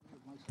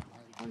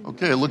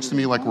Okay, it looks to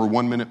me like we're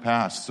 1 minute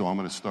past, so I'm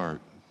going to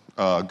start.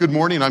 Good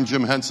morning, I'm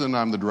Jim Henson.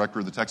 I'm the director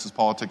of the Texas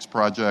Politics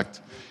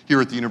Project here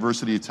at the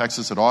University of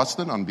Texas at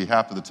Austin. On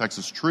behalf of the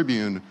Texas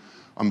Tribune,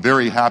 I'm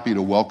very happy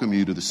to welcome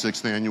you to the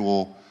 6th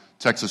Annual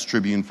Texas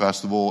Tribune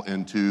Festival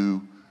and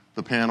to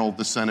the panel,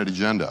 The Senate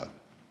Agenda.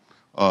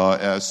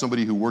 As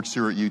somebody who works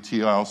here at UT,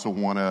 I also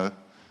want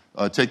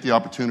to take the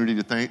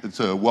opportunity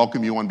to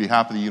welcome you on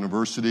behalf of the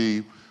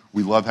university.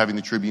 We love having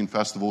the Tribune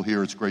Festival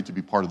here. It's great to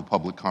be part of the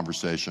public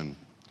conversation.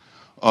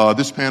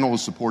 This panel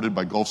is supported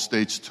by Gulf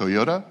States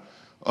Toyota.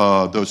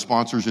 Those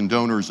sponsors and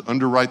donors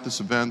underwrite this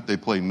event. They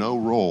play no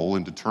role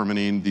in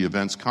determining the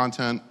event's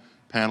content,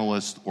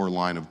 panelists, or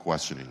line of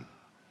questioning.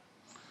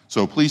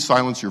 So please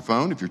silence your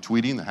phone. If you're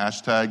tweeting, the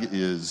hashtag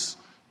is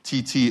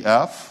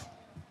TTF.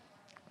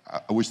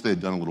 I wish they had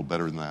done a little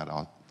better than that,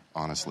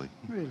 honestly.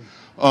 Really?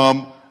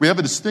 We have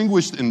a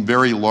distinguished and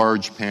very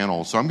large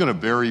panel, so I'm going to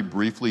very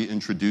briefly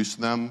introduce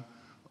them.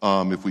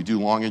 If we do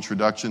long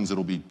introductions,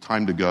 it'll be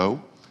time to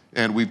go.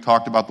 And we've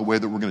talked about the way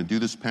that we're going to do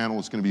this panel.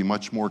 It's going to be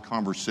much more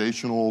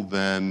conversational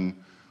than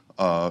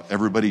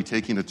everybody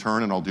taking a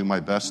turn, and I'll do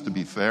my best to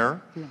be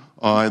fair. Yeah.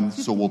 And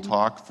so we'll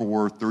talk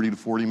for 30 to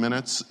 40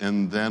 minutes,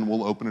 and then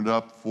we'll open it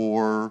up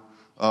for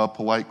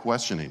polite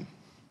questioning.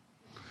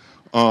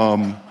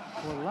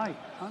 Polite,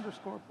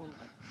 underscore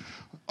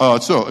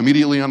polite. So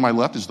immediately on my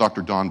left is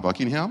Dr. Dawn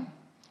Buckingham,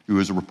 who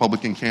is a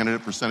Republican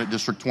candidate for Senate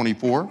District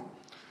 24.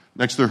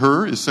 Next to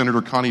her is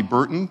Senator Konni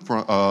Burton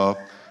from...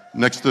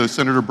 Next to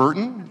Senator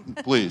Burton,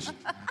 please.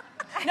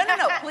 No,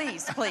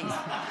 please. It's all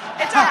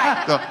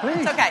right.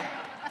 It's okay.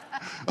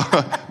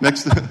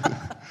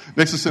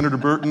 Next to Senator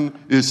Burton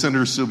is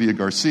Senator Sylvia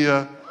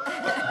Garcia.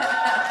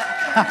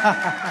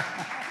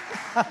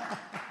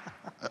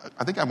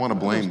 I think I want to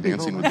blame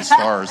Dancing with the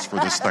Stars for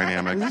this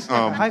dynamic.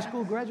 High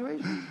school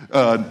graduation?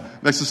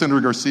 Next to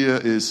Senator Garcia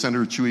is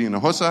Senator Chuy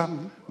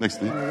Hinojosa. Next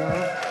to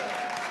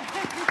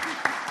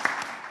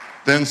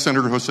then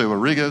Senator José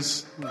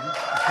Rodríguez.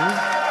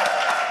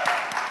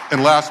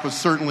 And last but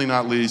certainly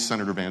not least,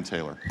 Senator Van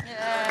Taylor.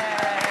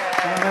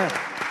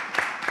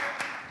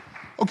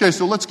 Okay,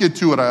 so let's get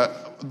to it.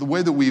 The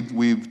way that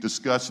we've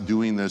discussed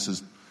doing this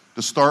is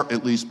to start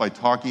at least by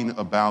talking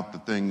about the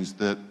things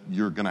that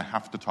you're going to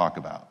have to talk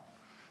about.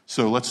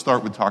 So let's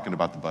start with talking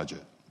about the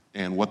budget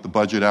and what the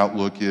budget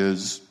outlook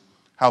is.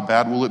 How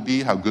bad will it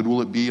be? How good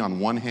will it be?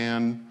 On one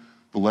hand,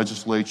 the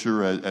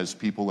legislature, as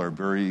people are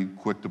very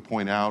quick to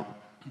point out,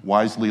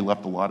 wisely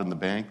left a lot in the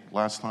bank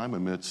last time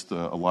amidst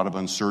a lot of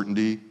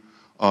uncertainty.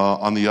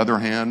 On the other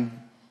hand,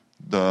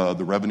 the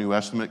revenue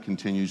estimate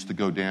continues to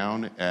go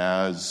down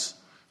as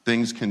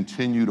things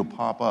continue to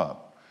pop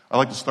up. I'd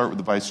like to start with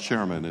the vice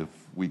chairman, if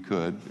we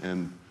could,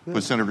 and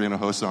put Senator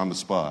Hinojosa on the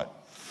spot.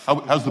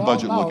 How's the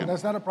budget looking?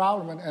 That's not a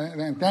problem,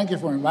 and thank you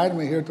for inviting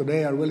me here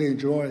today. I really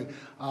enjoy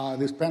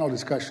these panel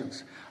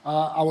discussions.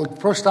 I will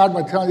first start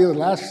by telling you the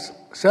last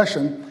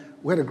session,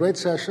 we had a great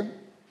session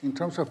in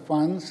terms of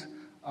funds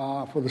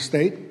for the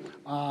state.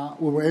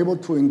 We were able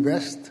to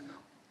invest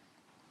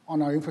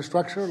on our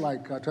infrastructure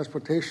like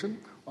transportation,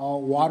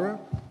 water,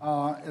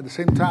 at the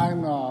same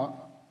time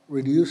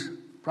reduce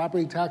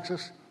property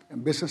taxes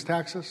and business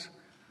taxes.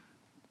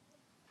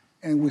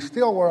 And we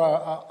still were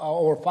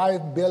over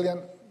 $5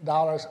 billion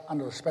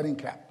under the spending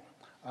cap.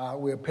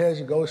 We're a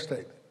pay-as-you-go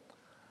state.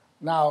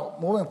 Now,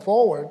 moving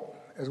forward,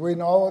 as we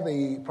know,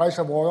 the price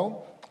of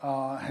oil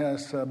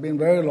has been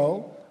very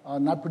low,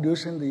 not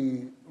producing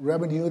the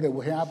revenue that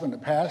we have in the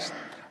past.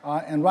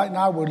 And right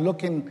now we're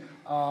looking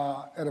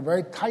at a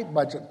very tight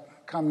budget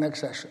come next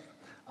session.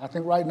 I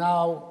think right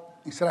now,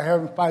 instead of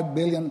having $5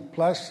 billion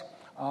plus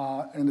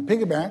in the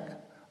piggy bank,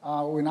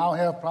 we now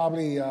have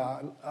probably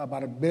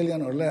about $1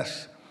 billion or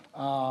less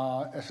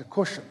as a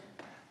cushion.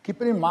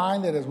 Keeping in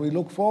mind that as we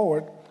look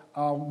forward,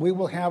 we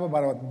will have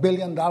about a $1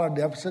 billion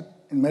deficit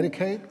in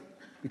Medicaid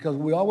because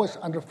we always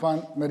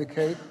underfund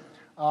Medicaid.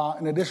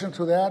 In addition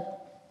to that,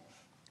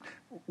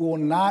 we will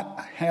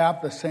not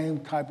have the same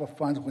type of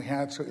funds we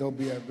had, so it'll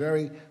be a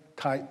very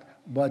tight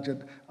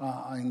budget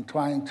in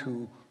trying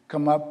to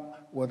come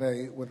up with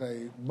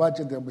a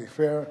budget that will be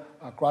fair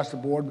across the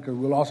board because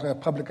we'll also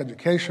have public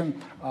education,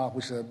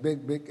 which is a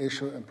big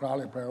issue and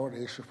probably a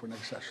priority issue for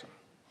next session.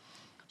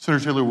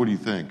 Senator Taylor, what do you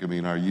think? I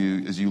mean,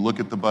 as you look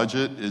at the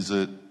budget,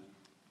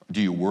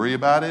 do you worry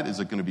about it? Is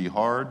it going to be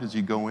hard as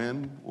you go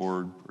in,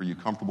 or are you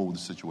comfortable with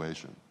the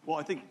situation? Well,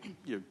 I think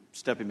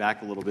stepping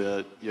back a little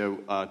bit,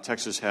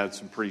 Texas had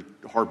some pretty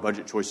hard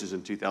budget choices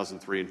in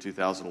 2003 and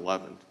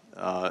 2011,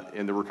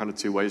 and there were kind of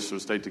two ways for the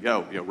state to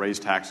go: raise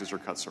taxes or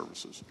cut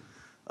services.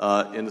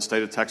 And the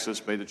state of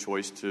Texas made the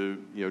choice to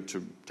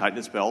tighten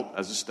its belt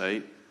as a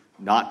state,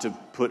 not to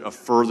put a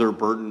further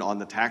burden on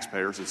the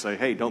taxpayers and say,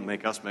 hey, don't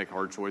make us make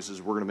hard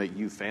choices. We're going to make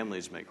you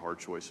families make hard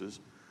choices.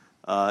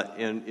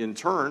 And in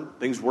turn,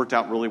 things worked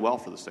out really well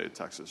for the state of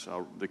Texas.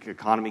 The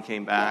economy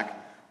came back.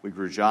 We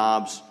grew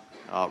jobs.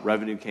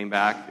 Revenue came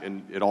back,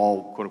 and it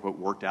all, quote unquote,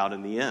 worked out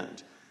in the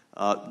end.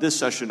 This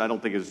session, I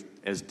don't think is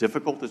as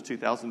difficult as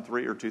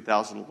 2003 or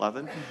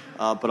 2011,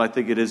 but I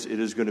think it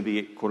is going to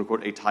be, quote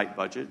unquote, a tight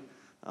budget.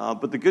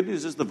 But the good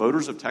news is the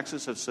voters of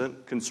Texas have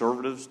sent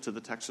conservatives to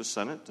the Texas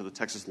Senate, to the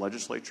Texas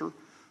legislature,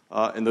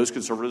 and those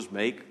conservatives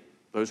make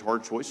those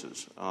hard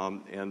choices.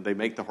 And they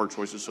make the hard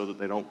choices so that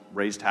they don't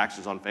raise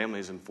taxes on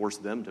families and force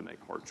them to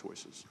make hard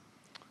choices.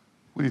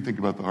 What do you think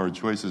about the hard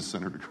choices,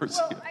 Senator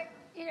Garcia? Well,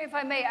 if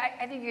I may,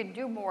 I think you can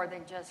do more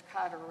than just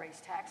cut or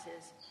raise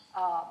taxes.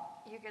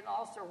 You can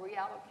also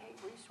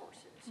reallocate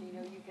resources.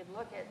 You can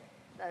look at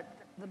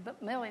the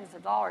millions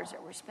of dollars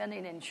that we're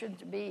spending and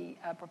should be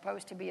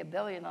proposed to be $1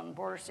 billion on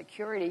border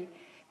security,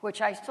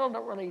 which I still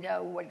don't really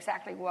know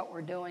exactly what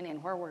we're doing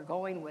and where we're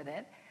going with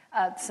it.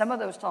 Some of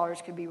those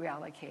dollars could be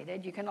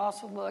reallocated. You can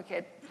also look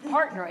at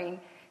partnering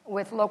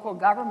with local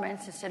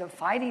governments instead of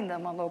fighting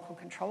them on local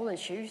control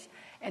issues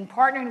and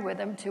partnering with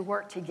them to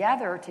work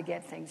together to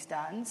get things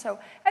done. So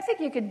I think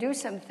you could do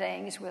some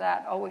things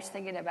without always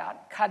thinking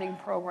about cutting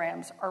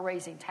programs or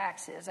raising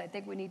taxes. I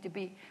think we need to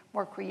be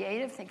more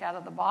creative, think out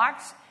of the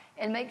box,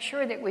 and make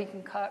sure that we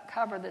can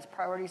cover those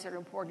priorities that are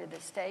important to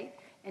the state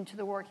and to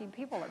the working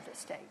people of the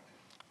state.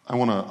 I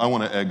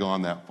want to egg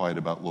on that fight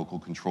about local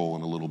control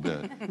in a little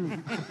bit.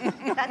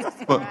 That's a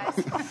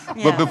surprise.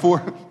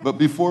 But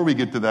before we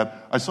get to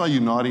that, I saw you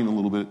nodding a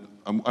little bit.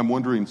 I'm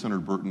wondering, Senator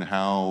Burton,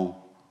 how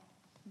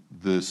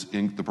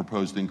the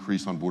proposed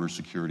increase on border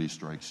security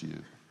strikes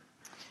you.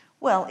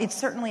 Well, it's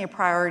certainly a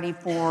priority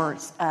for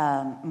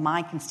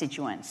my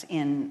constituents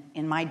in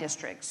my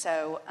district.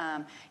 So,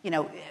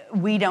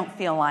 we don't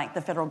feel like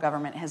the federal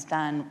government has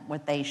done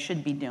what they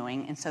should be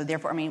doing. And so,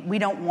 therefore, we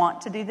don't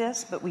want to do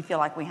this, but we feel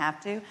like we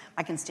have to.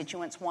 My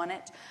constituents want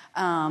it.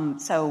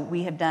 So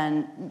we have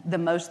done the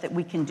most that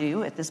we can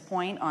do at this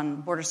point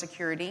on border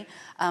security.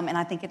 And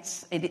I think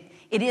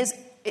it is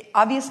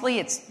obviously,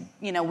 it's,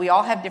 we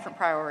all have different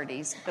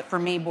priorities. But for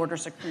me, border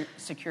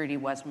security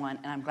was one.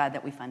 And I'm glad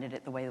that we funded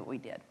it the way that we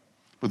did.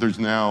 But there's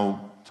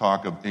now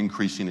talk of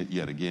increasing it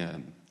yet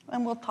again.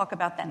 And we'll talk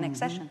about that next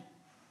session.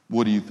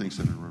 What do you think,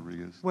 Senator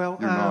Rodríguez? Well,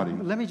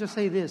 let me just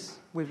say this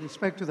with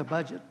respect to the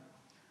budget.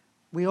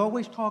 We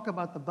always talk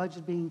about the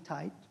budget being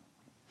tight.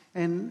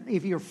 And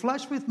if you're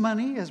flush with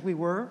money, as we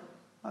were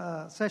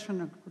a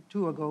session or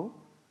two ago,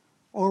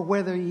 or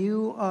whether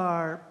you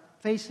are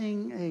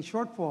facing a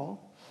shortfall,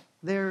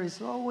 there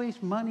is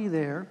always money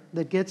there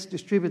that gets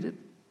distributed,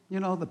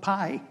 the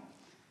pie.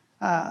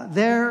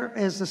 There,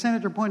 as the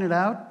senator pointed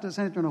out,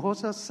 Senator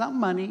Hinojosa, some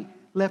money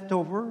left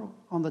over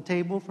on the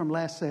table from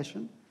last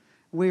session.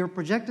 We are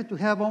projected to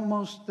have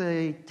almost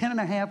a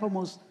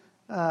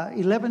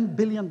 $11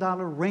 billion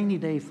rainy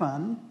day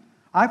fund.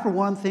 I, for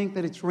one, think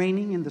that it's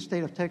raining in the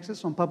state of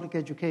Texas on public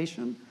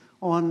education,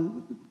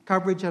 on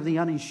coverage of the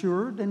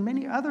uninsured, and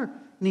many other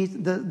needs.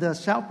 The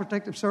Child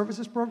Protective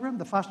Services program,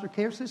 the foster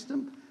care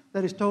system,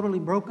 that is totally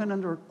broken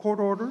under court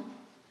order.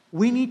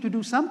 We need to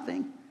do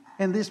something.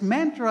 And this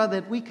mantra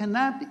that we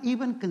cannot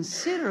even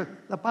consider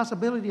the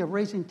possibility of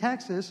raising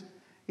taxes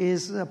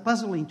is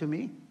puzzling to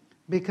me,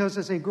 because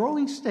as a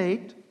growing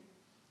state,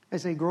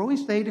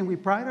 and we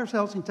pride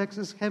ourselves in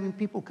Texas having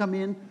people come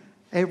in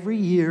every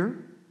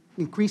year,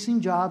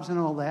 increasing jobs and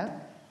all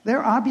that,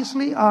 there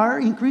obviously are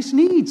increased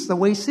needs, the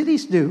way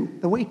cities do,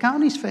 the way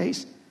counties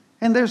face.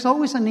 And there's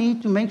always a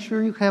need to make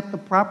sure you have the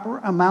proper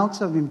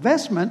amounts of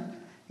investment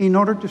in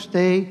order to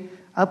stay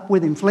up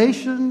with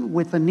inflation,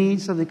 with the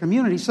needs of the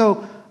community.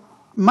 So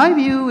my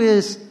view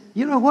is,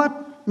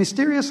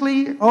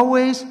 mysteriously,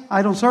 always,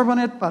 I don't serve on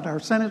it, but our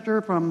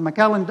senator from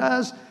McAllen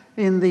does.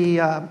 In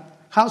the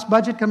House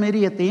Budget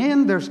Committee at the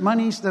end, there's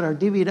monies that are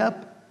divvied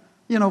up,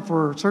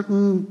 for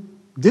certain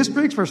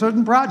districts, for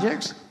certain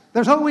projects.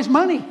 There's always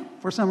money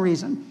for some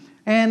reason.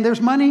 And there's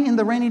money in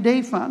the rainy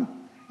day fund.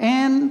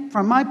 And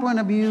from my point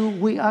of view,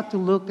 we ought to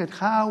look at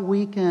how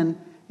we can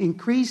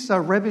increase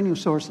our revenue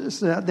sources.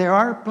 There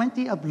are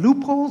plenty of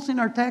loopholes in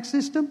our tax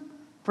system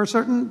for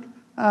certain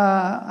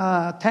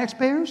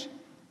taxpayers,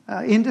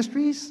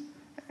 industries.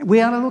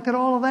 We ought to look at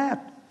all of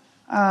that.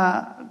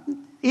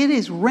 It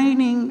is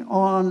raining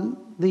on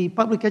the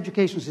public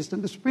education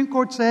system. The Supreme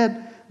Court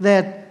said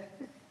that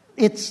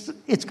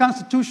it's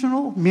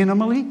constitutional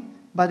minimally,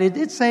 but it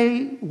did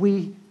say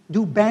we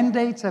do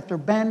Band-Aids after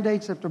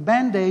Band-Aids after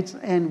Band-Aids,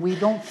 and we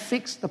don't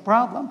fix the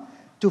problem.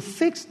 To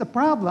fix the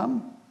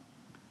problem,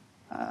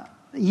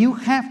 you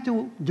have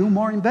to do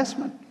more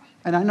investment.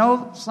 And I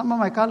know some of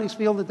my colleagues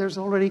feel that there's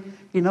already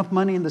enough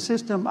money in the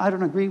system. I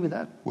don't agree with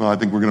that. Well, I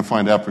think we're going to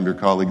find out from your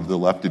colleague to the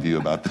left of you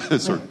about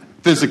this, or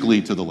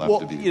physically to the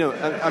left of you.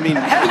 Yeah.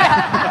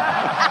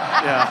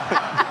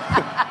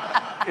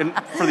 And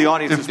for the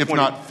audience's if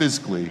not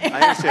physically.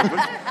 I understand.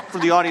 But for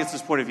the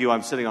audience's point of view,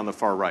 I'm sitting on the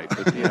far right,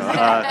 but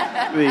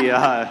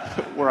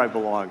where I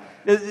belong.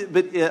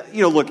 But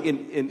look,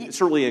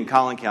 certainly in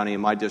Collin County, in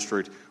my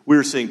district,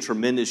 we're seeing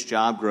tremendous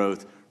job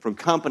growth from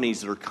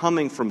companies that are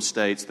coming from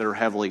states that are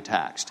heavily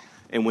taxed.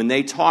 And when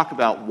they talk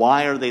about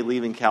why are they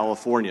leaving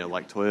California,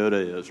 like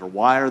Toyota is, or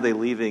why are they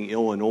leaving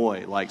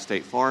Illinois, like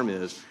State Farm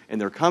is, and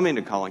they're coming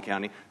to Collin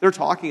County, they're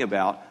talking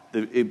about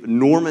the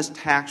enormous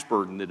tax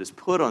burden that is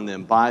put on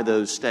them by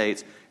those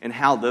states, and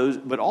how those,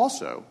 but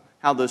also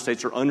how those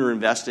states are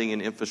underinvesting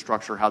in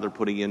infrastructure, how they're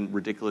putting in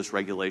ridiculous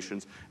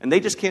regulations, and they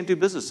just can't do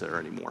business there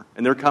anymore.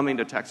 And they're coming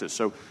to Texas.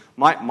 So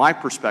my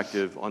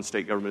perspective on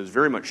state government is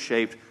very much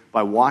shaped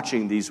by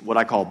watching these, what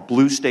I call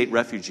blue state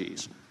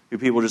refugees, who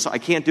people just, I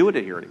can't do it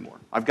here anymore.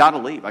 I've got to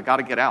leave. I've got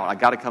to get out. I've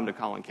got to come to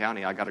Collin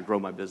County. I've got to grow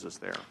my business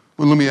there.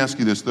 Well, let me ask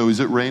you this, though. Is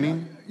it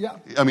raining? Yeah.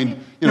 I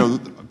mean,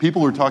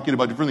 people are talking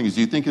about different things.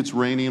 Do you think it's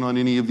raining on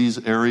any of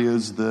these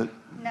areas that...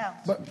 No.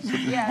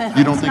 Yeah,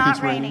 you don't think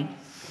it's raining?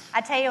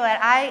 I tell you what,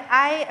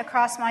 I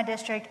across my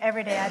district,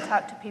 every day I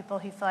talk to people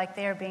who feel like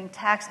they are being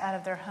taxed out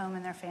of their home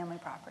and their family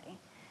property.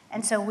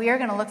 And so we are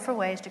going to look for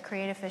ways to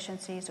create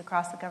efficiencies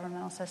across the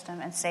governmental system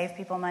and save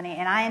people money.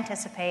 And I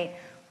anticipate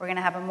we're going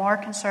to have a more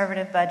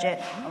conservative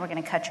budget and we're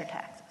going to cut your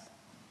taxes.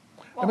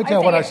 Let me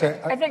tell you what I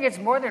say. I think it's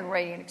more than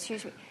raining,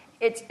 excuse me.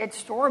 It's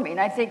storming.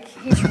 I think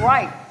he's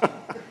right.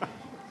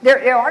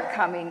 They are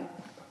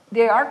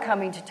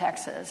coming to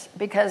Texas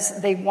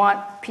because they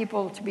want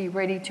people to be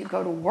ready to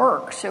go to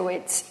work. So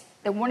it's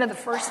one of the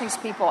first things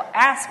people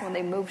ask when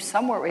they move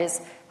somewhere is,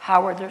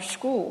 how are their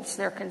schools?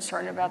 They're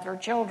concerned about their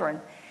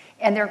children.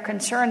 And they're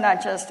concerned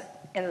not just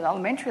at an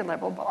elementary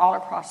level, but all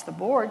across the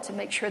board to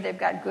make sure they've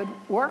got good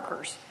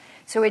workers.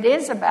 So it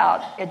is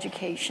about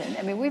education.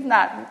 I mean, we've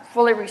not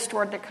fully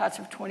restored the cuts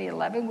of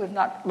 2011. We've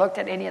not looked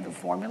at any of the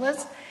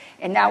formulas.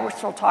 And now we're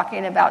still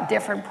talking about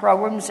different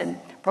programs and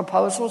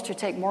proposals to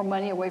take more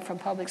money away from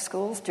public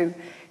schools to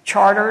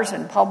charters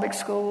and public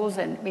schools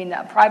and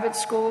private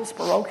schools,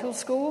 parochial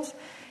schools.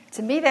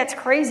 To me, that's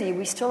crazy.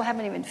 We still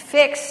haven't even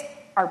fixed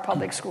our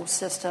public school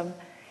system.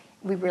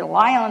 We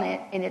rely on it,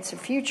 and it's the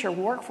future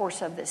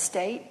workforce of this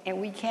state,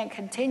 and we can't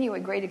continue a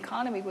great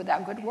economy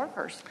without good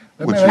workers.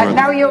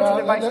 Now yield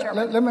to the Vice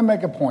Chairman. Let me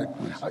make a point.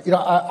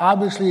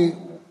 Obviously,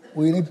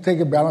 we need to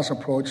take a balanced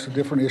approach to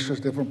different issues,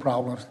 different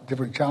problems,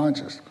 different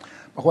challenges.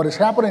 But what is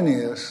happening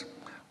is,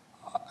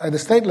 at the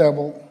state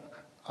level,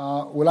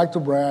 we like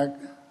to brag,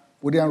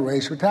 we didn't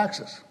raise your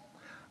taxes.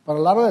 But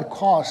a lot of that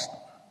cost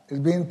is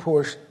being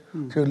pushed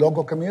to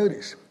local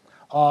communities,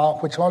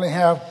 which only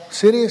have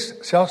cities,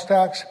 sales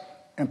tax,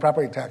 and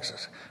property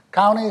taxes.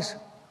 Counties,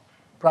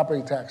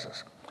 property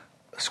taxes.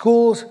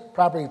 Schools,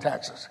 property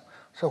taxes.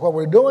 So what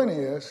we're doing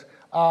is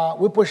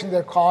we're pushing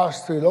their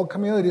costs to local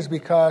communities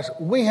because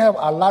we have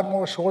a lot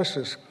more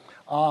sources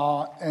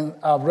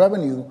of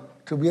revenue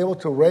to be able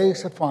to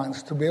raise the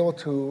funds, to be able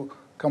to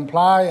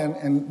comply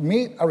and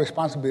meet our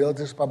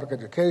responsibilities, public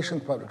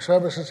education, public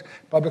services,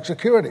 public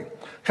security.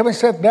 Having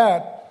said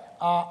that,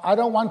 I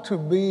don't want to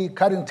be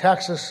cutting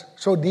taxes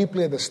so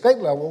deeply at the state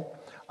level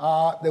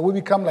that we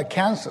become like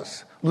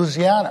Kansas,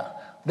 Louisiana.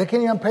 They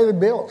can't even pay the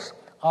bills.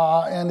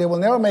 And they will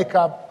never make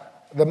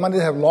up the money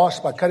they have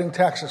lost by cutting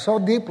taxes so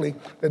deeply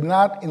that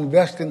not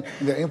investing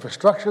in the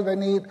infrastructure they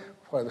need,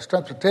 whether it's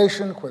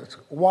transportation, whether it's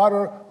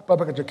water,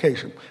 public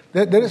education.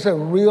 There is a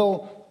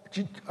real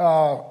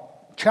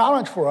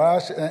challenge for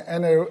us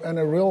and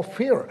a real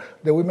fear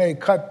that we may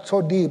cut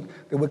so deep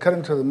that we cut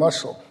into the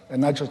muscle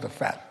and not just the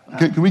fat.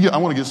 I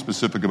want to get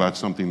specific about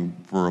something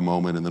for a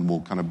moment, and then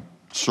we'll kind of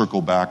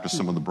circle back to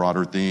some of the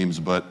broader themes.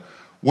 But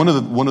one of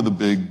the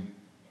big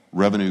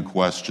revenue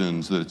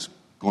questions that's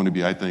going to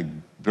be, I think,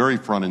 very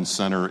front and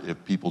center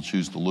if people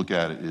choose to look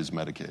at it is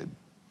Medicaid,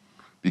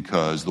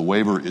 because the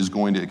waiver is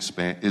going to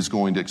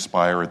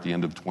expire at the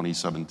end of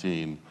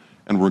 2017,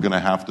 and we're going to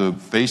have to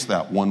face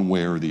that one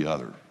way or the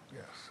other.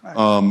 Yes.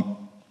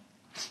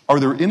 Are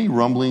there any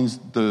rumblings?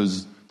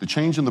 Does the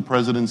change in the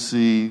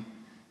presidency,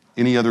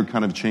 any other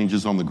kind of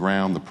changes on the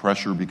ground, the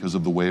pressure because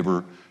of the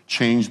waiver,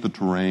 change the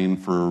terrain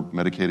for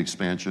Medicaid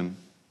expansion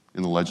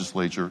in the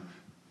legislature?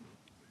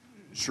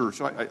 Sure.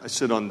 So I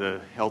sit on the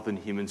Health and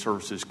Human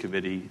Services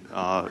Committee,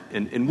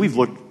 and we've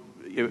looked.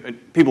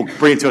 People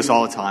bring it to us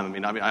all the time.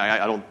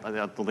 I don't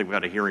think we've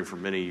had a hearing for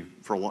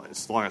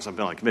as long as I've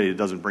been on the committee. It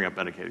doesn't bring up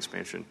Medicaid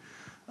expansion.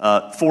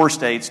 4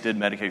 states did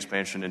Medicaid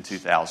expansion in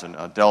 2000: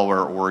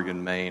 Delaware,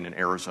 Oregon, Maine, and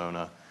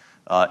Arizona.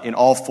 In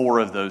all 4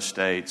 of those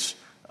states,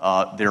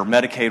 their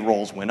Medicaid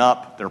rolls went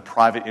up, their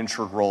private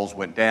insured rolls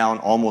went down,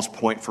 almost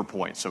point for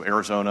point. So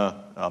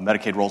Arizona,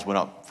 Medicaid rolls went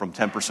up from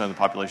 10% of the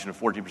population to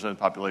 14% of the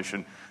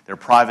population. Their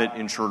private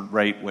insured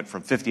rate went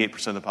from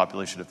 58% of the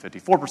population to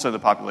 54% of the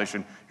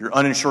population. Your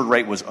uninsured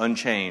rate was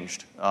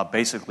unchanged,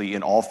 basically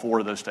in all 4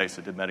 of those states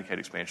that did Medicaid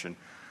expansion.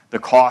 The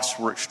costs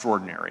were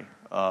extraordinary.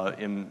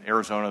 In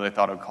Arizona, they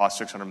thought it would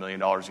cost $600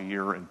 million a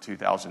year in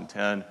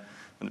 2010.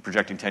 And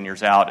projecting 10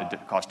 years out,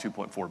 it cost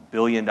 $2.4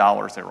 billion. They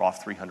were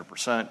off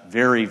 300%.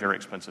 Very, very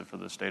expensive for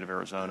the state of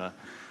Arizona.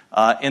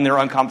 And their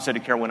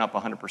uncompensated care went up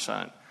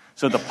 100%.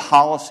 So the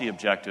policy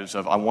objectives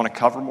of I want to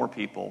cover more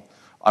people,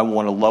 I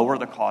want to lower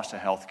the cost of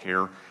health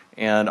care,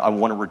 and I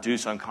want to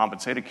reduce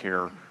uncompensated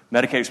care,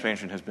 Medicaid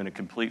expansion has been a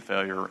complete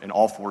failure in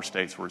all 4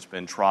 states where it's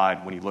been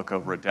tried when you look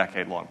over a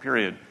decade-long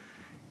period.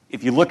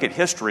 If you look at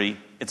history,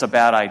 it's a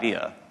bad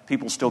idea.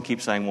 People still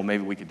keep saying, well,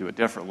 maybe we could do it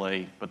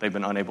differently, but they've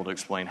been unable to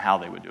explain how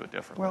they would do it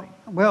differently.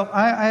 Well,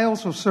 I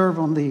also serve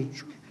on the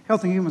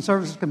Health and Human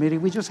Services Committee.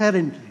 We just had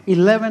an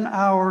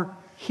 11-hour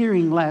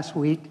hearing last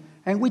week,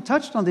 and we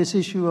touched on this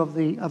issue of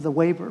the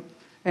waiver.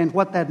 And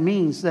what that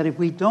means, that if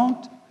we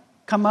don't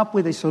come up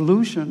with a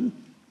solution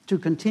to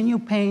continue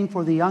paying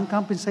for the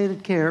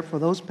uncompensated care for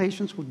those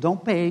patients who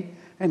don't pay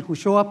and who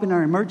show up in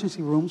our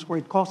emergency rooms where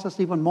it costs us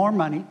even more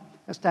money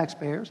as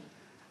taxpayers,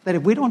 that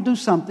if we don't do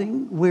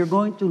something, we're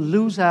going to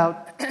lose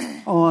out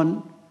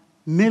on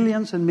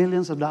millions and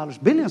millions of dollars,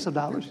 billions of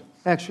dollars,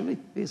 actually,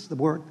 is the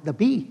word, the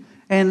B.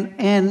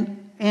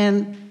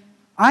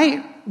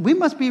 We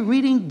must be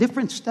reading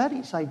different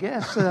studies, I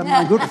guess,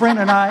 my good friend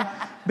and I,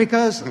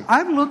 because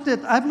I've looked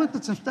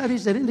at some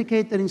studies that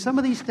indicate that in some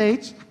of these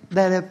states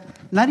that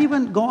have not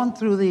even gone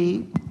through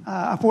the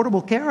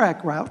Affordable Care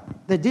Act route,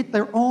 that did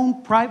their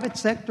own private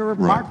sector,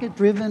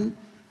 market-driven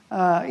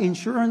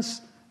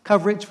insurance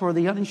coverage for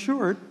the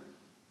uninsured,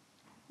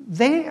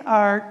 they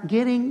are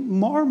getting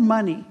more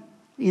money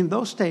in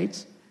those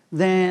states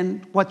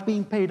than what's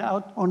being paid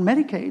out on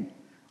Medicaid.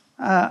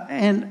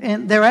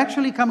 And they're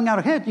actually coming out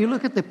ahead. You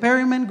look at the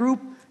Perryman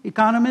Group,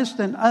 economists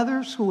and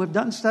others who have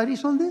done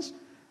studies on this.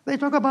 They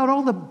talk about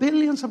all the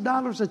billions of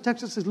dollars that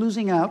Texas is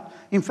losing out.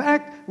 In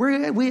fact,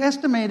 we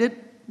estimated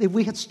if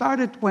we had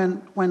started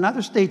when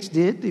other states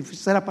did, if we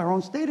set up our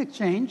own state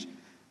exchange,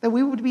 that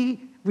we would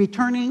be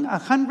returning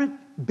 $100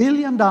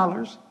 billion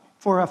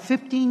for a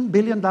 $15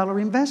 billion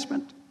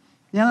investment.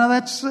 You know,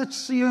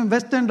 that's you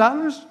invest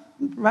 $10,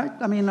 right?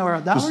 I mean, or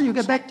 $1, you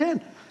get back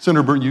 10.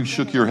 Senator Burton, you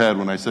shook your head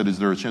when I said, is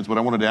there a chance? But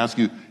I wanted to ask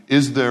you,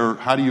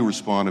 how do you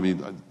respond? I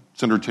mean,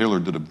 Senator Taylor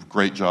did a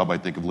great job, I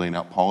think, of laying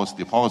out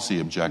the policy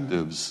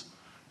objectives.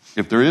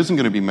 If there isn't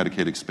going to be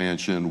Medicaid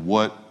expansion,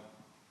 what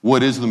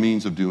is the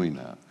means of doing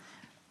that?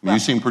 I mean, you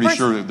seem pretty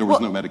sure that there was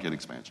no Medicaid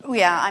expansion.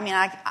 Yeah, I mean,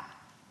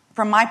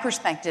 from my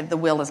perspective, the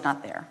will is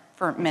not there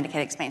for Medicaid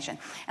expansion.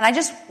 And I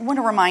just want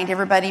to remind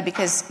everybody,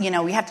 because, you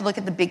know, we have to look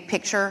at the big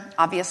picture,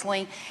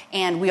 obviously,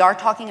 and we are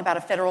talking about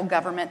a federal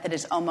government that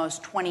is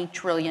almost $20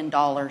 trillion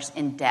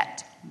in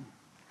debt.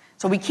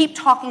 So we keep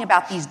talking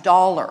about these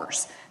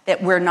dollars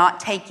that we're not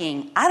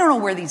taking. I don't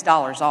know where these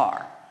dollars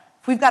are.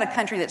 If we've got a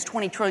country that's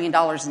 $20 trillion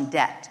in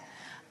debt,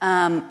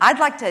 I'd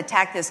like to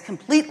attack this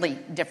completely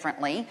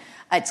differently.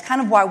 It's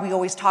kind of why we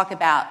always talk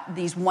about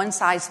these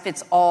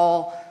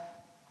one-size-fits-all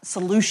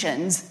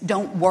solutions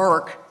don't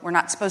work. We're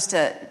not supposed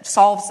to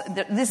solve.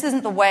 This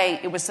isn't the way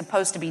it was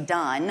supposed to be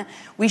done.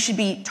 We should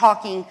be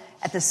talking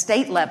at the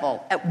state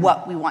level at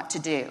what we want to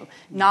do,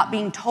 not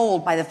being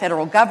told by the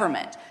federal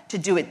government to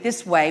do it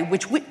this way,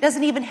 which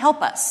doesn't even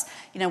help us.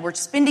 You know, we're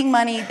spending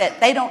money that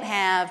they don't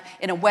have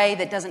in a way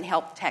that doesn't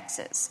help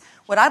Texas.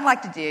 What I'd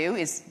like to do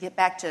is get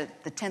back to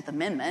the 10th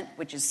Amendment,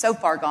 which is so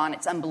far gone,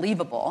 it's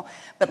unbelievable.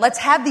 But let's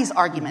have these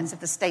arguments at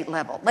the state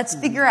level. Let's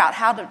figure out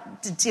how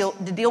to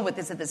deal with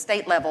this at the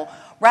state level,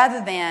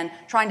 rather than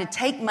trying to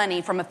take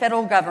money from a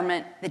federal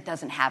government that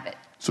doesn't have it.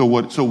 So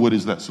what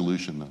is that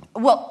solution, though?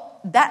 Well,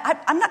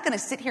 I'm not going to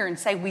sit here and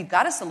say we've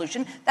got a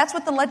solution. That's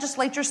what the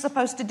legislature's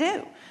supposed to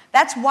do.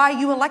 That's why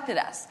you elected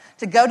us,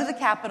 to go to the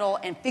Capitol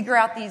and figure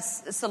out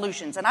these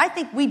solutions. And I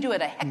think we do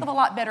it a heck of a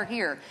lot better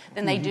here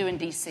than they do in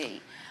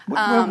D.C. We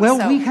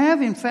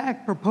have, in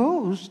fact,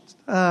 proposed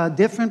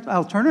different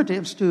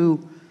alternatives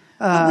to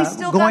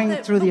going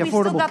through the Affordable Care Act.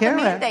 We still got the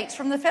mandates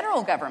from the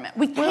federal government.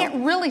 We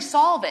can't really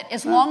solve it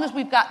as long as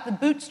we've got the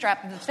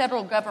bootstrap of the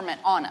federal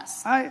government on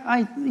us.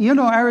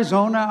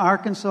 Arizona,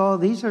 Arkansas,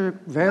 these are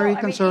very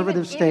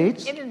conservative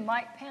states. Even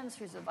Mike Pence,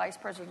 who's the vice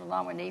presidential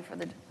nominee for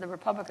the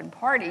Republican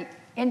Party,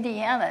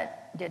 Indiana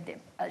did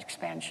the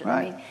expansion.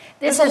 Right. I mean,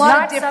 there's a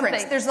lot of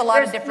difference. There's a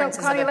lot of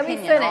differences of opinion. Let me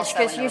finish,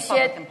 because you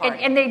said,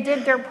 and they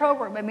did their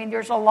program. I mean,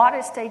 there's a lot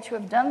of states who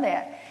have done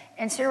that.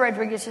 And Senator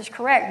Rodríguez is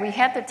correct. We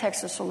had the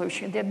Texas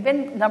solution. There have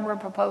been a number of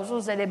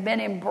proposals that have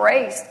been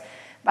embraced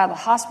by the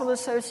Hospital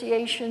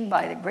Association,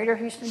 by the Greater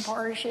Houston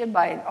Partnership,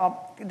 by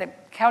the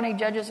county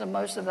judges of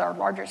most of our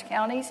largest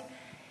counties.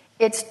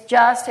 It's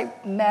just a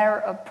matter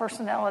of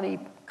personality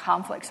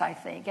conflicts, I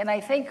think. And I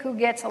think who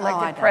gets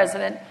elected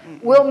president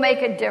will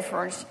make a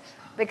difference,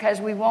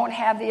 because we won't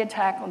have the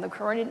attack on the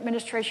current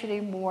administration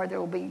anymore. There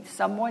will be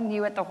someone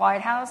new at the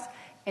White House,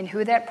 and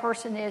who that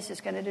person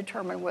is going to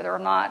determine whether or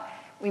not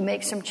we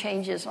make some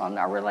changes on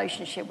our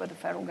relationship with the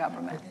federal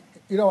government.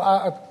 You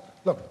know,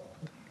 look,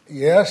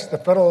 yes, the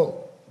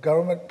federal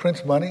government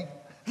prints money.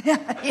 Yeah,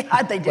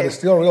 they do. But it's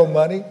still real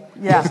money.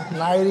 Yeah. It's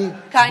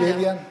 $90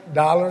 billion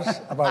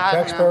of our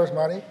taxpayers'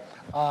 money.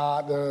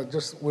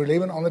 We're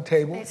leaving on the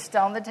table. It's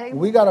still on the table.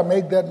 We got to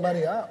make that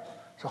money up.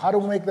 So how do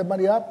we make that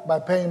money up? By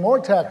paying more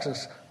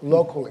taxes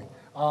locally.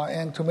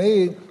 And to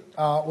me,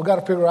 we got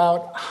to figure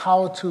out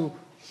how to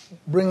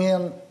bring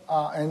in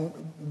and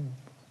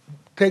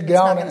take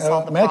down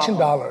matching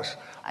dollars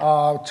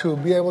to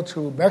be able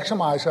to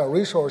maximize our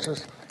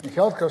resources in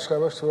healthcare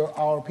service to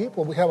our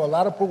people. We have a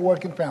lot of poor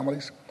working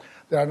families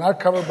that are not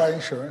covered by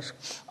insurance.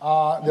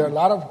 There are a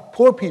lot of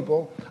poor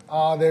people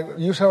that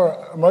use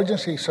our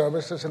emergency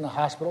services in the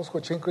hospitals,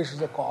 which increases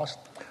the cost.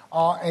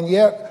 And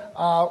yet,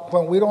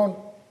 when we don't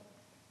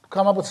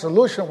come up with a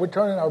solution, we're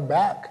turning our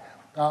back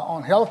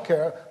on health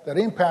care that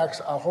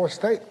impacts our whole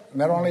state.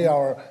 Not only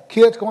our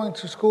kids going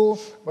to school,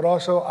 but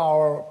also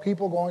our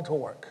people going to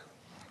work.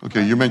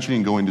 Okay, you're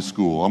mentioning going to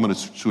school. I'm going to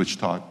switch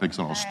topics,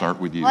 and I'll start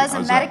with you. Well, as a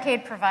How's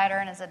Medicaid that? provider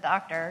and as a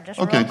doctor, just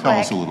Okay, real quick, tell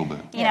us a little bit.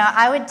 You know,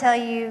 I would tell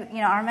you,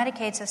 our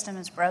Medicaid system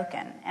is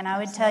broken. And I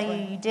would tell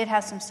you did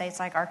have some states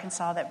like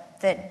Arkansas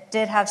that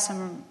did have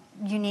some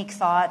unique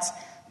thoughts.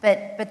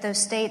 But those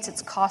states,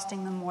 it's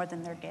costing them more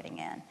than they're getting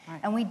in. Right.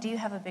 And we do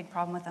have a big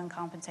problem with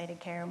uncompensated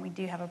care, and we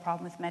do have a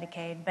problem with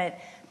Medicaid. But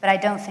I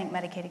don't think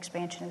Medicaid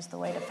expansion is the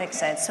way to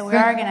fix it. So we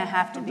are going to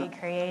have to be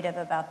creative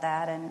about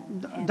that.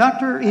 And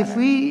Doctor, if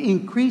we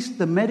increase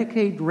the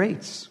Medicaid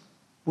rates,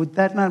 would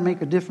that not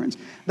make a difference?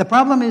 The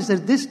problem is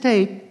that this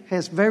state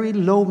has very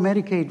low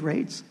Medicaid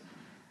rates,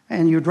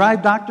 and you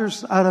drive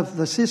doctors out of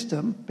the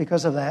system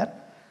because of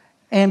that.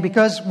 And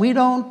because we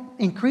don't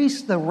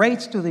increase the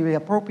rates to the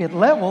appropriate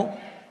level,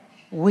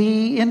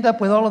 we end up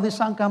with all of this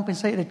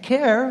uncompensated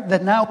care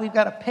that now we've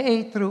got to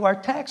pay through our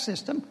tax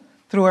system,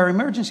 through our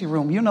emergency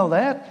room. You know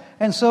that.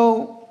 And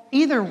so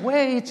either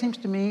way, it seems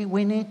to me,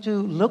 we need to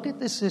look at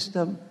this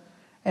system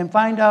and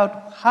find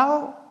out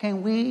how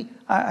can we,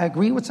 I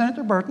agree with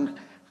Senator Burton,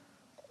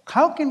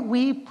 how can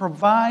we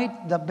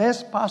provide the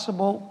best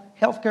possible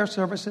health care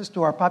services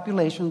to our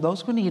population,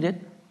 those who need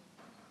it,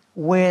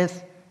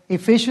 with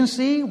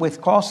efficiency,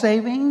 with cost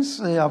savings,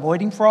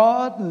 avoiding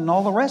fraud, and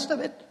all the rest of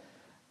it.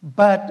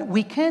 But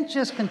we can't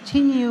just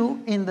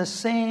continue in the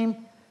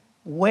same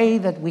way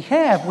that we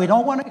have. We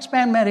don't want to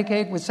expand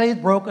Medicaid. We say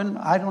it's broken.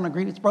 I don't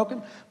agree it's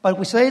broken. But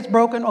we say it's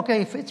broken. Okay,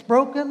 if it's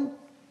broken,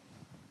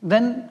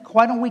 then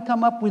why don't we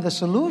come up with a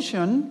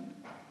solution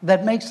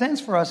that makes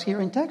sense for us here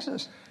in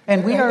Texas?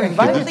 And we are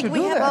invited to do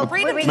that. Well,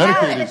 we know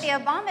that the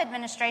Obama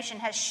administration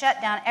has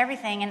shut down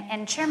everything.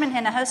 And Chairman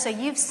Hinojosa,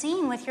 you've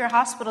seen with your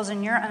hospitals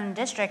in your own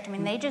district, I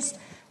mean, they just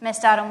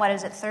missed out on,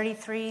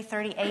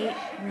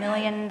 $38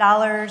 million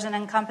in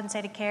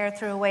uncompensated care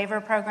through a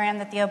waiver program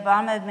that the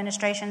Obama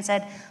administration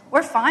said,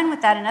 we're fine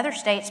with that in other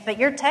states, but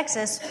you're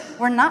Texas,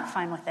 we're not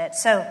fine with it.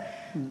 So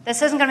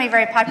this isn't going to be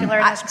very popular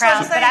in this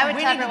crowd, but I would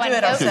tell everyone,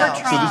 vote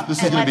for Trump. So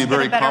this is going to be a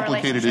very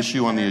complicated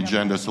issue on the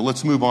agenda, so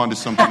let's move on to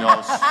something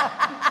else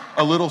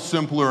a little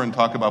simpler and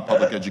talk about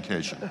public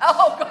education.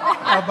 Oh,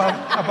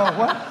 God. About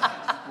what?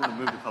 We're going to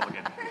move to public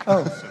education.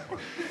 Oh.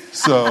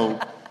 So,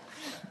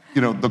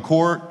 the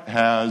court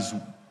has,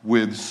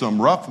 with some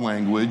rough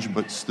language,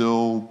 but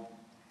still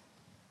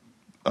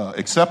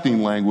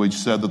accepting language,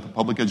 said that the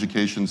public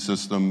education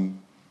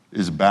system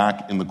is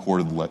back in the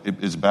court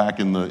is back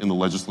in the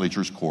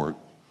legislature's court,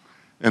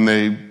 and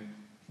they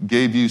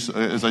gave you,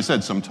 as I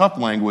said, some tough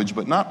language,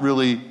 but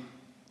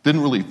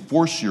didn't really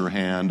force your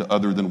hand,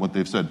 other than what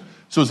they've said.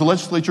 So, is the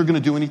legislature going to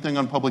do anything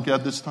on public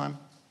ed this time?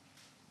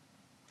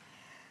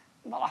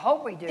 Well, I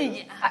hope we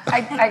do.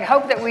 I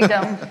hope that we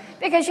don't.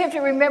 Because you have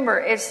to remember,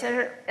 as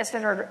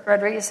Senator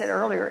Rodríguez said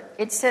earlier,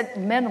 it said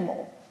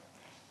minimal.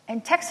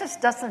 And Texas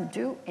doesn't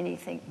do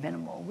anything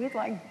minimal. We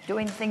like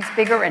doing things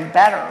bigger and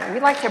better. We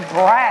like to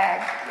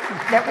brag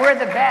that we're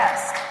the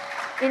best.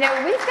 We've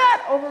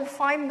got over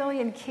 5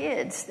 million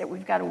kids that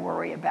we've got to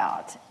worry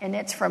about. And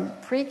it's from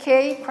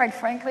pre-K, quite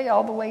frankly,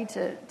 all the way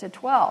to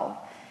 12.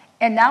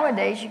 And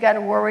nowadays, you got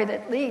to worry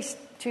that at least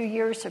 2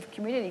 years of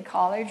community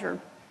college or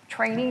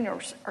training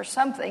or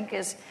something,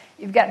 because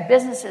you've got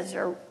businesses that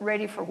are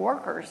ready for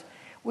workers.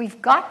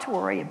 We've got to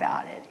worry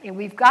about it, and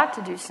we've got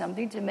to do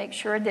something to make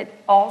sure that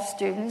all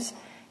students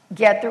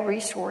get the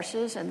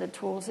resources and the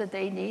tools that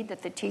they need,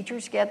 that the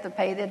teachers get the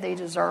pay that they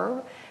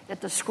deserve,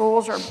 that the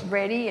schools are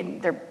ready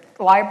and their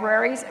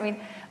libraries. I mean,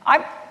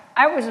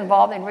 I was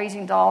involved in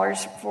raising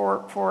dollars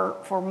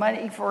for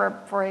money for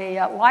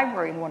a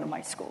library in one of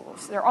my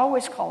schools. They're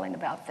always calling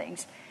about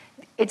things.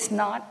 It's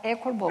not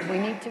equitable. We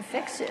need to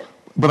fix it.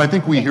 But I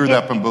think we hear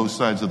that from both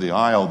sides of the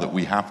aisle, that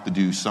we have to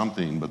do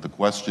something. But the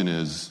question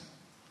is,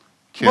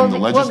 can the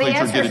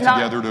legislature get it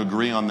together to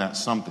agree on that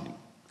something?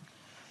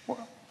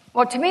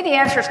 Well, to me, the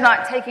answer is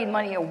not taking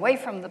money away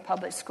from the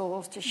public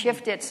schools to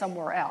shift it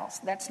somewhere else.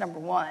 That's number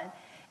one.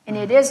 And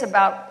it is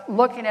about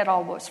looking at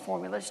all those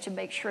formulas to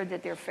make sure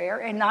that they're fair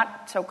and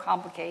not so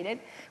complicated,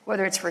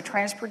 whether it's for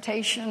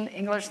transportation,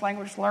 English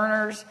language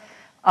learners,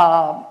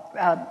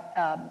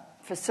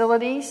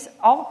 facilities,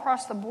 all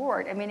across the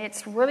board. I mean,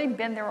 it's really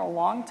been there a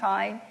long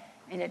time,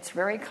 and it's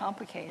very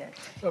complicated.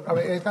 Look,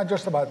 it's not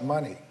just about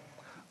money.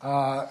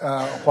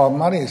 While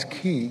money is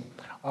key,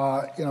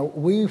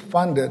 we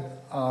funded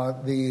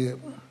the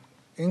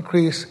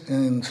increase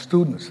in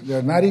students. There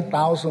are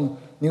 90,000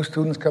 new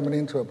students coming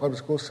into a public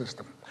school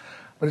system.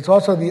 But it's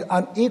also the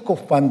unequal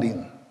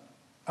funding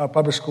of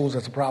public schools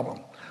that's a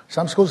problem.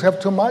 Some schools have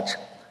too much,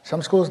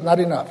 some schools not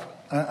enough,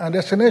 and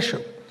that's an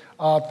issue.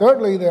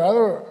 Thirdly, there are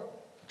other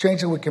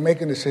changes we can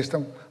make in the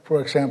system.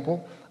 For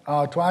example,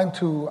 trying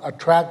to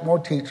attract more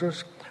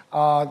teachers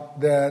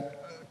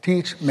that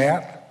teach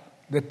math,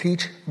 that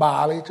teach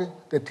biology,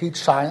 that teach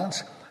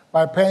science,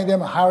 by paying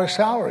them a higher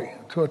salary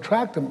to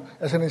attract them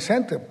as an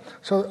incentive.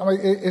 So,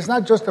 it's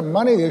not just a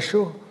money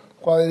issue.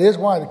 While it is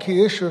one of the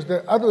key issues,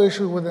 there are other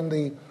issues within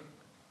the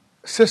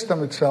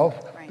system itself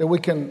that we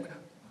can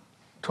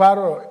try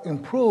to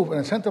improve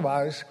and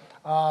incentivize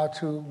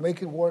to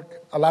make it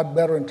work a lot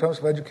better in terms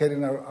of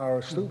educating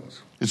our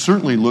students. It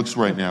certainly looks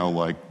right now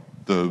like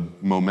the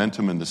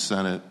momentum in the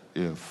Senate,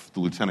 if the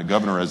lieutenant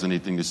governor has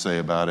anything to say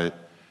about it,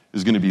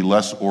 is going to be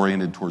less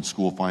oriented towards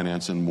school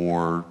finance and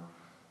more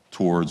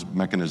towards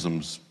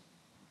mechanisms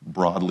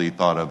broadly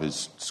thought of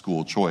as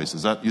school choice.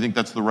 You think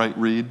that's the right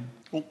read?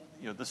 Well,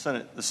 the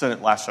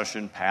Senate last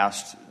session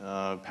passed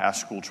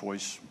school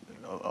choice,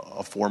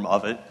 a form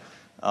of it,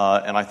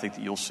 and I think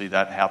that you'll see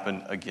that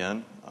happen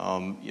again.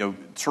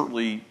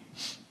 Certainly,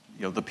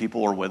 the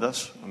people are with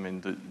us. I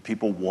mean, the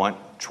people want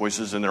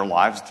choices in their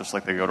lives, just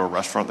like they go to a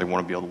restaurant. They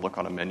want to be able to look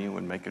on a menu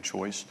and make a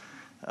choice.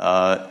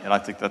 And I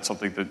think that's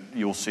something that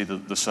you'll see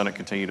the Senate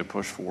continue to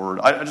push forward.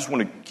 I just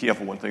want to key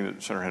up on one thing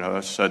that Senator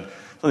Hinojosa said,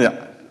 something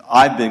that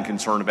I've been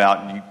concerned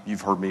about, and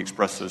you've heard me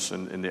express this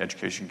in the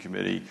Education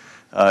Committee,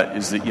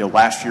 is that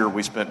last year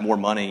we spent more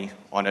money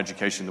on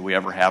education than we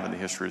ever have in the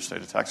history of the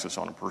state of Texas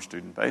on a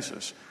per-student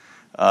basis.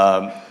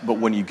 But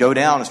when you go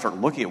down and start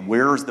looking at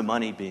where's the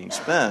money being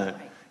spent,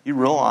 you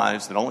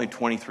realize that only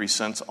 23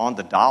 cents on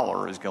the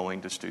dollar is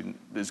going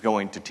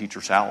to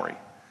teacher salary.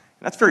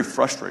 And that's very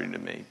frustrating to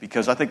me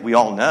because I think we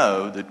all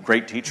know that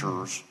great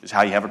teachers is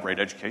how you have a great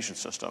education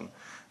system.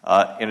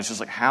 And it's just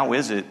like, how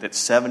is it that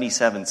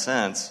 77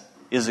 cents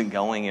isn't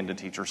going into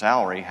teacher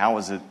salary? How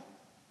is it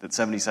that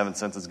 77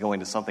 cents is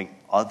going to something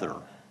other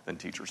than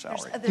teacher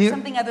salary? There's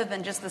something other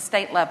than just the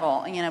state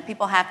level.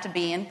 People have to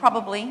be, and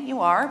probably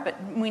you are, but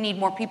we need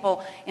more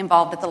people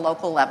involved at the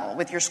local level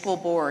with your school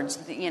boards.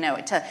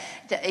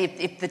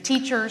 If the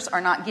teachers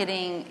are not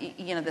getting,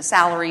 the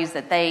salaries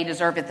that they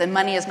deserve, if the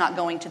money is not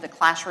going to the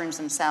classrooms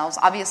themselves,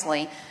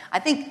 obviously, I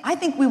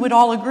think we would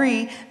all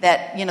agree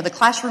that the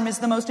classroom is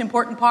the most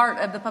important part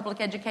of the public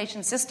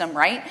education system,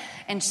 right?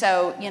 And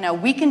so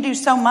we can do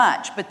so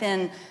much, but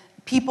then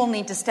people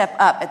need to step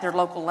up at their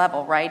local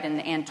level, right,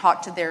 and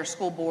talk to their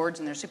school boards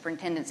and their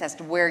superintendents as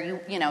to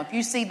where if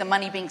you see the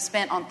money being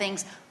spent on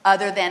things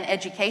other than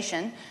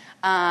education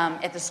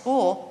at the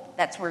school,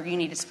 that's where you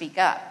need to speak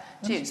up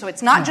too. So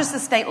it's not just the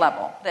state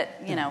level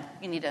that you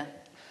need to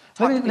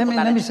talk to people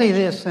about. Let me say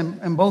this,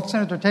 and both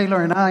Senator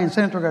Taylor and I and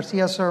Senator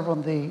Garcia serve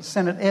on the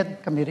Senate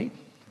Ed Committee.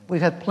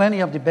 We've had plenty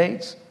of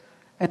debates,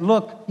 and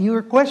look,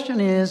 your question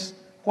is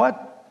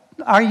what.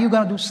 Are you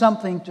going to do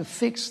something to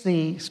fix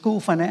the school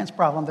finance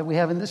problem that we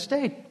have in the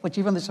state, which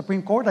even the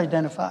Supreme Court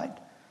identified?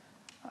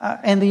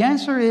 And the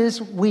answer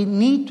is we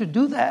need to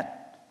do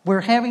that.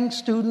 We're having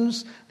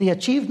students, the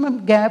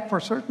achievement gap for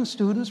certain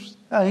students,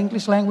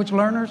 English language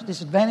learners,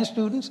 disadvantaged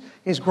students,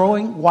 is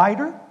growing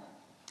wider.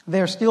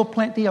 There's still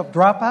plenty of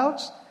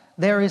dropouts.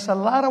 There is a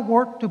lot of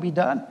work to be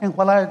done. And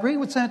while I agree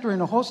with Senator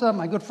Hinojosa,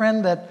 my good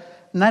friend, that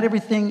not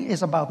everything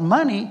is about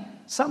money,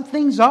 some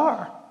things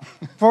are.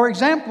 For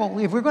example,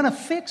 if we're going to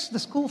fix the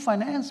school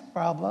finance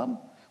problem,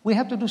 we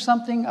have to do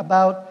something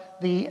about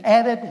the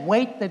added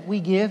weight that we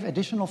give,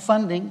 additional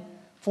funding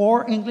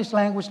for English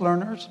language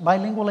learners,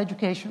 bilingual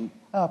education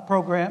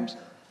programs,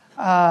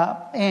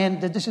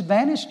 and the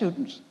disadvantaged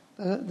students.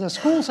 The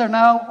schools are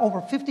now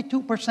over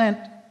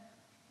 52%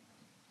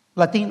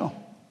 Latino.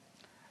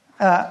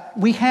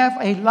 We have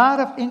a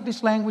lot of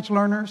English language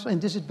learners and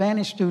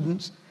disadvantaged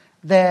students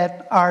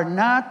that are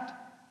not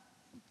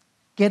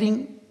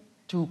getting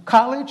to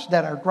college,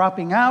 that are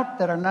dropping out,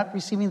 that are not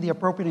receiving the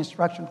appropriate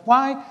instruction.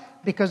 Why?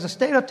 Because the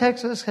state of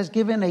Texas has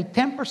given a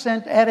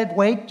 10% added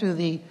weight to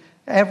the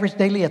average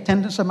daily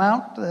attendance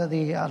amount,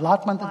 the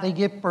allotment that they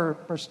give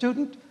per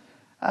student,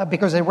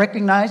 because they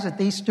recognize that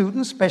these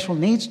students, special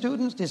needs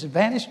students,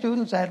 disadvantaged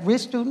students,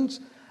 at-risk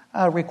students,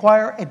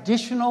 require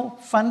additional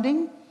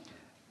funding.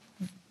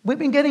 We've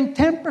been getting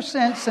 10%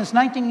 since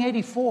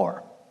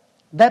 1984.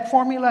 That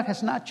formula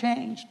has not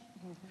changed.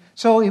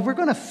 So if we're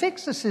going to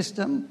fix the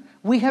system,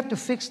 we have to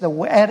fix the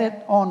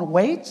added-on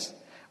weights.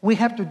 We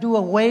have to do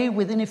away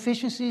with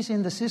inefficiencies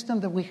in the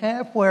system that we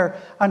have where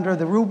under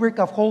the rubric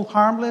of hold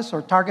harmless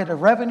or targeted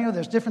revenue,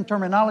 there's different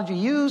terminology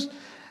used.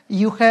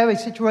 You have a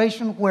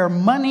situation where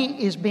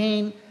money is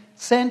being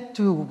sent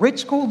to rich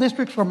school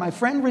districts where my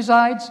friend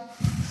resides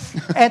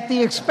at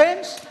the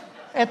expense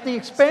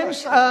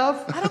of...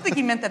 I don't think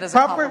he meant that as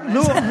a compliment.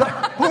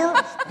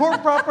 poor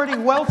property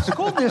wealth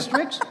school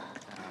districts.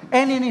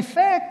 And in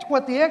effect,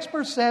 what the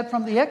expert said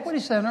from the Equity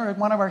Center at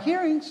one of our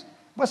hearings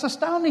was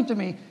astounding to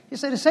me. He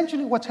said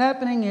essentially what's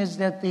happening is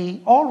that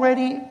the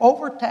already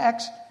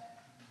overtaxed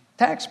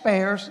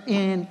taxpayers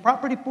in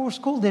property poor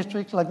school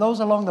districts, like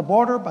those along the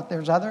border, but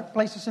there's other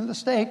places in the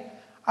state,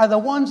 are the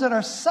ones that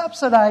are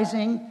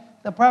subsidizing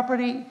the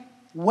property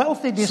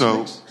wealthy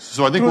districts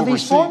so I think through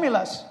these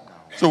formulas.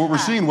 So what we're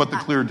seeing what the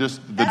clear differences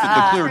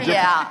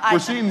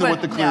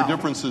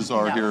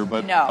are here,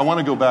 but I want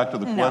to go back to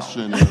the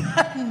question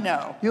of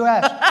no. You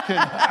asked.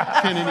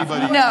 Can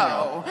anybody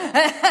No.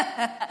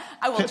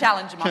 I will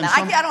challenge him on that.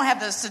 I don't have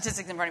the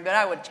statistics in front of me, but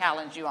I would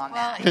challenge you on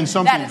that. Can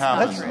something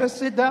happen? Let's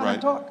sit down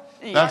and talk.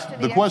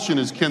 The question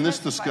is, can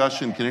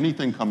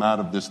anything come out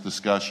of this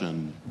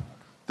discussion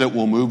that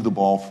will move the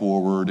ball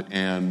forward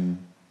and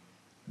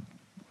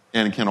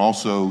can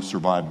also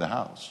survive the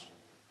House?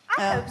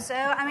 I hope so.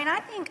 I mean, I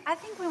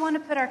think we want to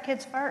put our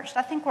kids first.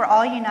 I think we're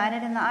all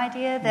united in the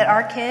idea that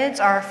our kids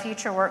are our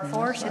future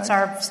workforce. It's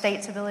our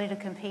state's ability to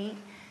compete.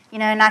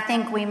 And I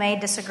think we may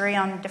disagree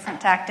on different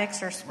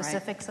tactics or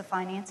specifics of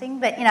financing.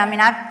 But,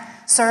 I've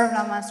served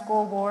on my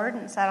school board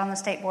and sat on the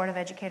State Board of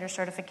Educator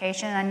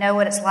certification. And I know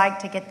what it's like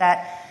to get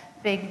that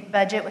big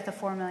budget with a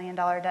 $4 million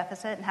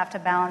deficit and have to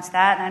balance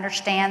that. And I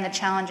understand the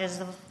challenges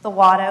of the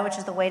WADA, which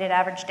is the weighted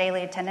average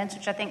daily attendance,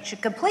 which I think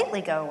should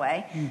completely go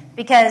away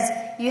because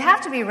you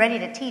have to be ready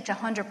to teach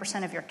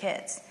 100% of your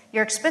kids.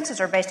 Your expenses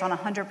are based on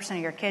 100% of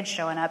your kids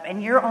showing up,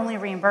 and you're only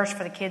reimbursed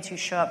for the kids who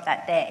show up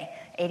that day,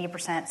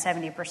 80%,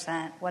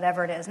 70%,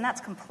 whatever it is, and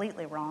that's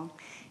completely wrong.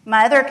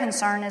 My other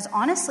concern is,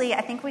 honestly, I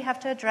think we have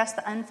to address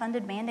the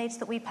unfunded mandates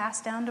that we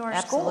pass down to our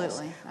schools.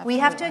 Absolutely. We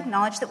have to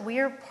acknowledge that we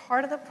are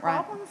part of the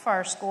problem for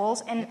our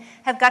schools and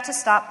have got to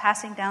stop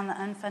passing down the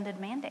unfunded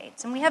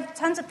mandates. And we have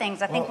tons of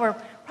things. I think we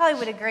probably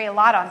would agree a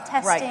lot on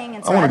testing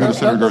and so on. I want to go to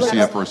Senator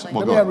Garcia for a second.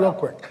 Let me add real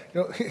quick.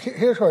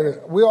 Here's what it is.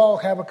 We all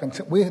have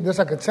there's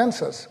a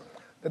consensus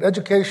that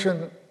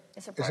education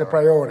is a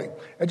priority.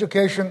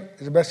 Education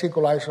is the best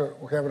equalizer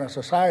we have in our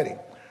society.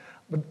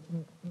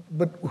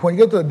 But when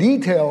you get to the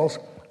details,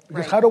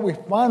 because how do we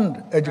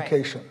fund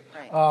education?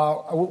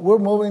 We're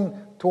moving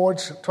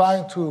towards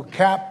trying to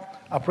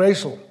cap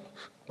appraisal,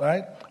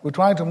 right? We're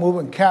trying to move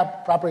and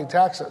cap property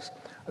taxes.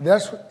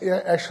 That's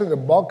actually the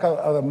bulk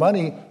of the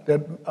money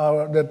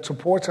that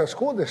supports our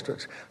school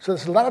districts. So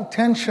there's a lot of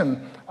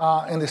tension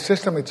in the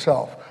system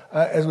itself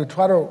as we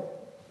try to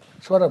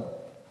sort of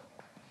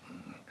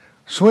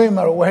swim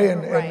our way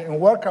and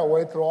work our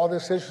way through all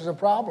these issues and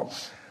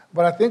problems.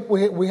 But I think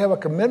we have a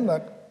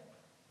commitment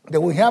that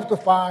we have to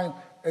find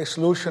a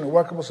solution, a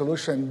workable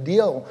solution, and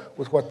deal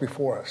with what's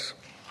before us.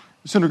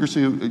 Senator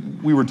Garcia,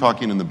 we were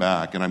talking in the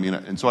back,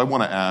 and so I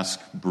want to ask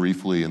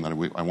briefly, and then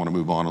I want to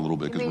move on a little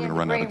bit because we're going to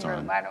run out of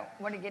time. I don't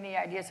want to get any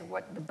ideas of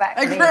what the back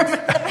means.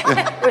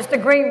 It was the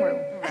green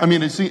room. I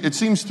mean, it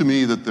seems to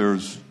me that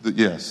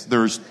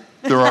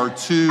there are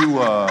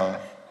two.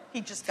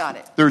 He just got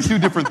it. There are two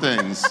different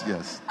things.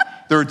 Yes.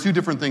 There are two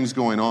different things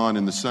going on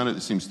in the Senate.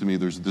 It seems to me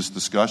there's this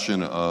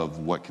discussion of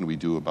what can we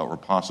do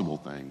about possible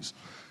things,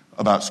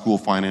 about school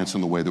finance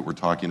in the way that we're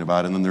talking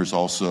about, and then there's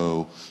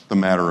also the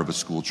matter of a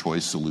school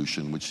choice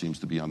solution, which seems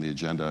to be on the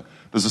agenda.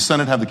 Does the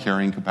Senate have the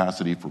carrying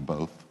capacity for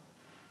both?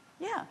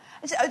 Yeah.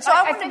 So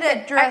I wanted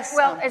to address...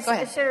 as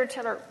Senator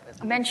Tiller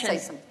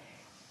mentioned,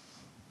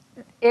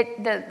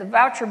 the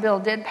voucher bill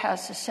did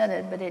pass the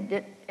Senate, but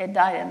it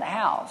died in the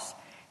House.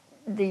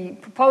 The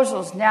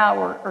proposals now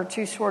are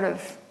two sort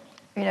of...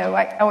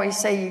 I always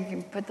say you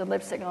can put the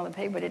lipstick on the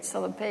pig, but it's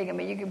still a pig. I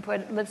mean, you can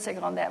put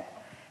lipstick on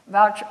that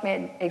voucher,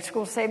 a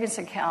school savings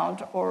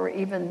account, or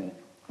even,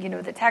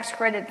 the tax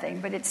credit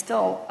thing, but it's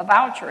still a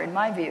voucher in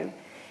my view.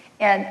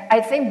 And I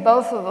think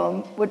both of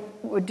them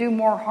would do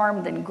more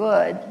harm than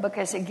good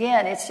because,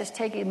 again, it's just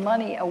taking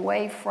money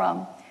away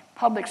from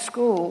public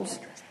schools.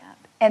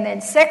 And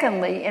then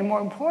secondly, and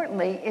more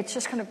importantly, it's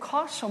just going to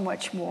cost so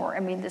much more. I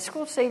mean, the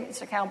school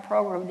savings account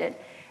program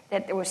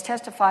that there was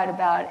testified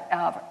about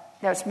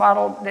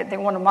that they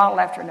want to model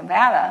after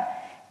Nevada,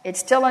 it's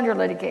still under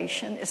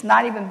litigation. It's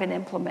not even been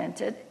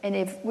implemented. And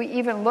if we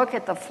even look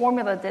at the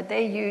formula that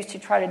they use to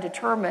try to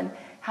determine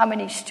how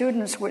many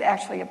students would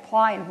actually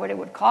apply and what it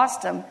would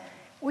cost them,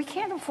 we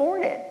can't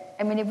afford it.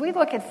 I mean, if we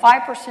look at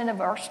 5%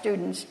 of our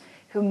students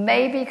who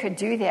maybe could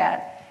do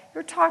that,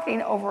 you're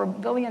talking over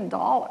 $1 billion.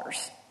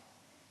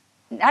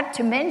 Not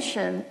to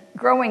mention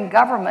growing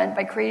government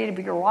by creating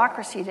a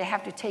bureaucracy to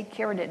have to take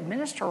care and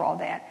administer all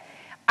that.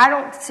 I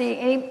don't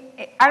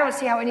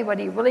see how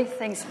anybody really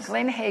thinks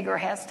Glenn Hager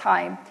has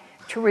time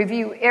to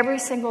review every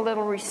single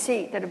little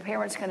receipt that a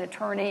parent's going to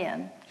turn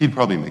in. He'd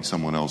probably make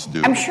someone else do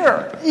it. I'm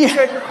sure. So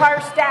it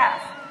requires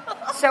staff.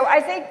 So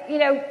I think,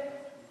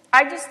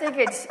 I just think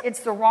it's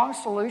the wrong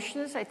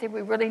solutions. I think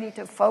we really need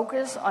to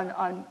focus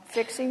on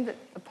fixing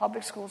the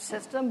public school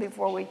system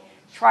before we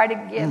try to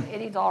give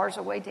any dollars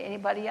away to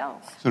anybody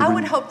else. I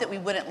would hope that we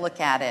wouldn't look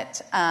at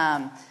it.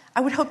 I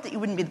would hope that you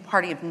wouldn't be the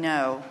party of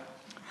no.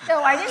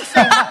 No, I didn't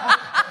say that.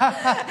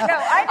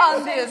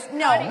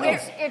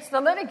 It's the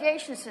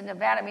litigations in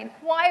Nevada. I mean,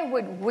 why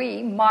would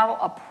we model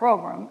a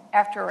program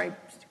after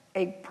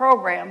a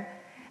program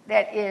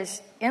that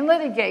is in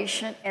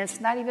litigation and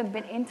it's not even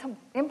been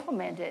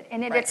implemented?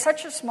 And it's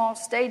such a small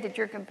state that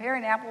you're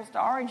comparing apples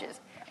to oranges.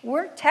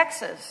 We're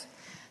Texas.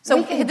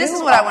 So this is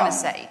what I want to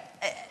say.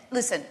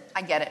 Listen,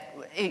 I get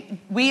it.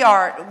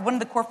 One of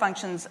the core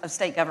functions of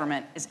state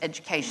government is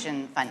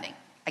education funding.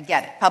 I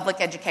get it.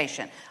 Public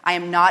education. I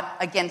am not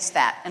against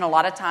that. And a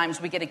lot of times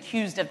we get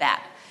accused of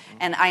that.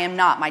 And I am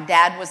not. My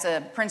dad was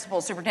a principal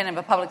superintendent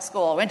of a public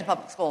school. I went to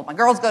public school. My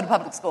girls go to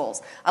public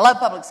schools. I love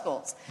public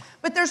schools.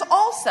 But there's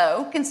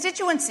also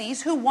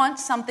constituencies who want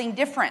something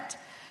different.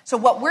 So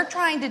what we're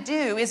trying to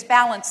do is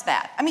balance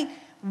that. I mean,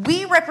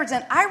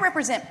 I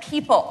represent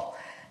people,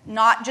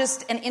 not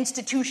just an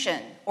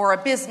institution or a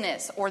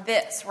business or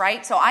this,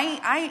 right? So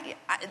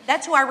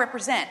that's who I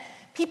represent.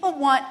 People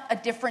want a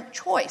different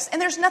choice,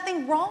 and there's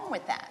nothing wrong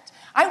with that.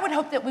 I would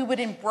hope that we would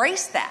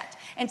embrace that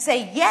and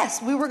say,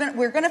 yes, we're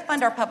going to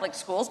fund our public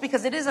schools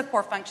because it is a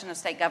core function of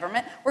state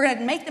government. We're going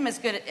to make them as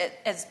good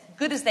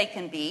as they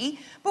can be,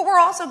 but we're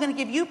also going to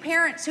give you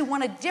parents who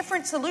want a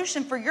different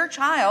solution for your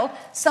child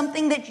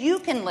something that you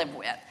can live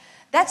with.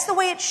 That's the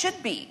way it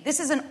should be. This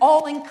is an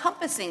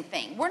all-encompassing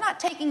thing. We're not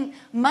taking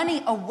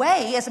money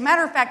away. As a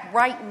matter of fact,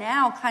 right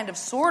now, kind of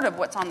sort of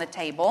what's on the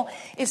table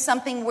is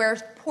something where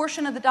a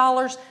portion of the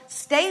dollars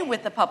stay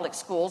with the public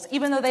schools,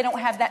 even though they don't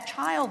have that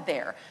child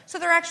there. So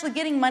they're actually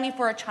getting money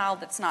for a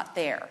child that's not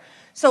there.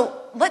 So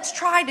let's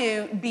try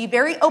to be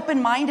very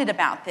open-minded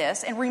about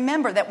this and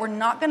remember that we're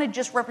not going to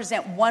just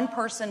represent one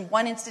person,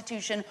 one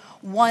institution,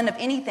 one of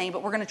anything,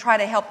 but we're going to try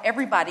to help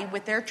everybody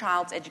with their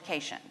child's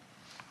education.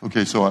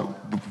 Okay, so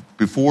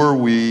before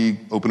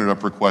we open it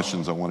up for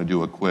questions, I want to do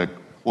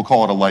we'll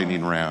call it a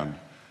lightning round,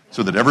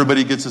 so that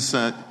everybody gets a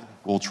cent.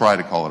 We'll try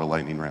to call it a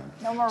lightning round.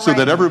 So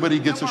that everybody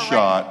gets a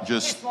shot.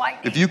 Just,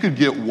 if you could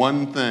get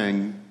one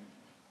thing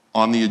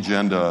on the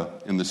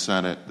agenda in the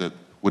Senate that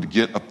would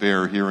get a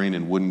fair hearing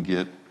and wouldn't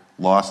get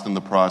lost in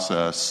the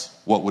process,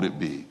 what would it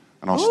be?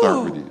 And I'll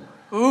start with you.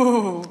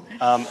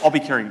 I'll be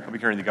carrying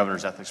the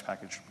governor's ethics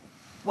package.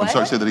 What? I'm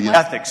sorry, say that again.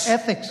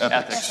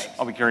 Ethics.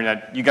 I'll be carrying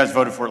that. You guys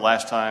voted for it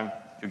last time.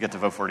 You'll get to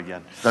vote for it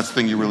again. That's the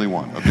thing you really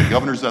want. Okay,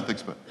 governor's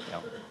ethics.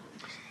 Yeah.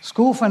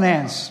 School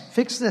finance.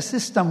 Fix the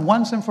system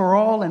once and for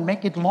all and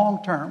make it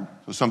long-term.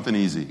 So something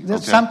easy.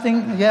 That's okay.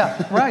 something,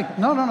 yeah, right.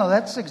 No.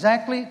 That's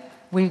exactly,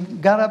 we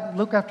got to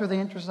look after the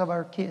interests of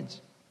our kids.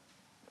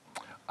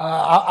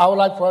 I would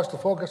like for us to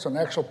focus on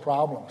actual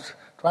problems,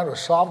 trying to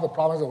solve the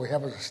problems that we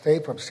have as a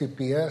state, from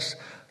CPS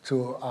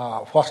to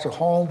foster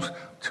homes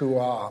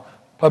to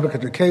public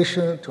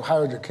education to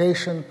higher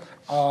education,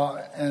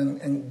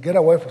 and get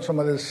away from some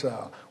of this,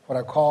 what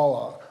I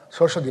call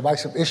social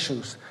divisive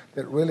issues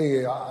that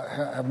really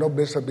have no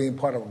business being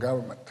part of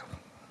government.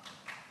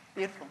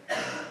 Beautiful.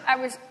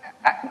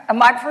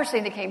 My first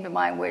thing that came to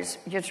mind was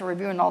just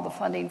reviewing all the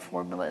funding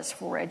formulas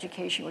for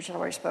education, which I've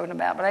already spoken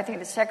about. But I think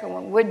the second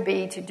one would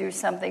be to do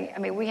something. I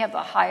mean, we have the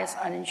highest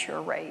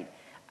uninsured rate.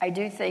 I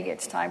do think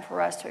it's time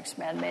for us to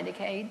expand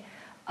Medicaid.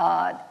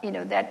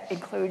 That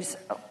includes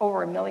over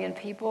 1 million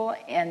people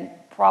and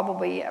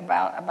probably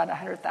about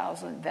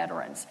 100,000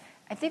 veterans.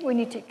 I think we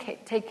need to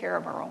take care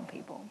of our own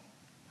people.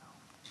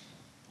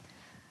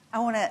 I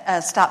want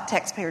to stop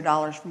taxpayer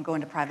dollars from going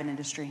to private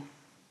industry.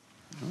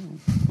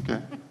 Okay.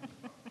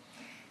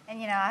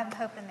 And, I'm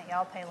hoping that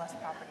y'all pay less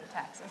property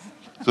taxes.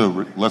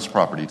 So less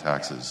property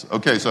taxes.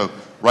 Okay, so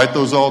write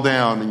those all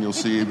down and you'll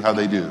see how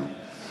they do.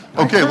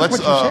 Okay, let's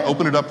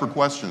open it up for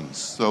questions.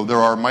 So there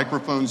are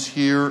microphones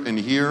here and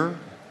here.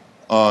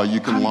 You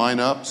can line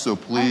up, so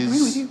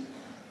please.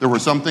 There were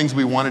some things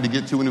we wanted to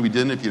get to and we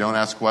didn't. If you don't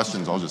ask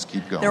questions, I'll just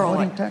keep going.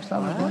 Avoiding tax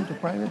dollars going to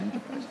private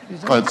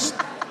enterprise?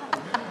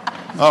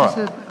 All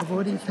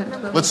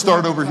right. Let's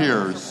start over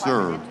here,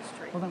 sir.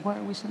 Well, then why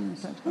are we sending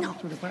tax dollars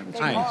to the private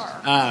sector?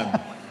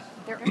 Hi.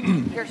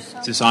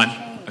 Is this on?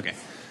 Okay.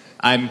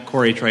 I'm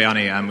Corey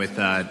Troiani. I'm with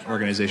an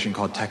organization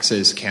called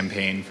Texas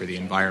Campaign for the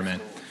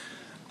Environment.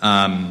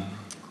 I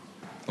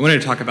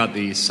wanted to talk about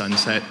the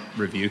Sunset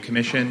Review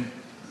Commission,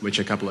 which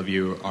a couple of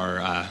you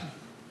are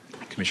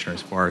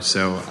commissioners for.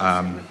 So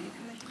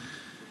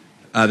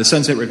the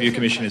Sunset Review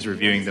Commission is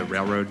reviewing the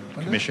Railroad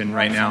Commission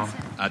right now,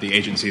 the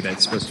agency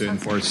that's supposed to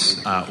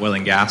enforce oil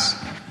and gas.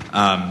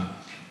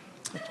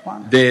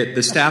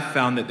 The staff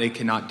found that they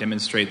cannot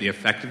demonstrate the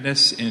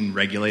effectiveness in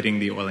regulating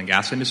the oil and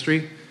gas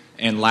industry,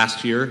 and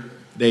last year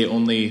they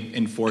only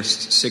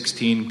enforced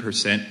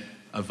 16%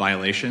 of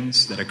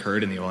violations that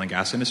occurred in the oil and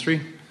gas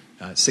industry.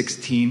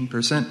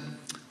 16%.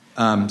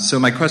 So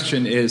my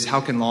question is,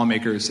 how can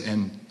lawmakers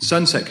and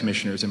Sunset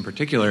commissioners in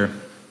particular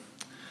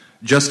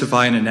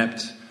justify an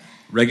inept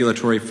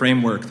regulatory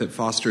framework that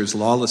fosters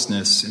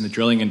lawlessness in the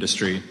drilling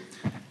industry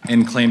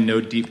and claim no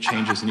deep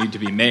changes need to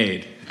be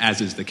made,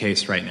 as is the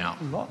case right now?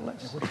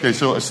 Okay,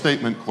 so a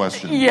statement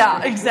question.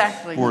 Yeah,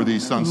 exactly. For the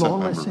Sunset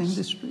Lawless members.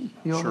 industry.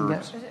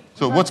 Sure.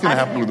 So what's going to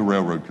happen with the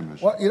Railroad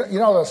Commission? Well,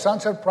 the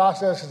Sunset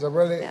process is a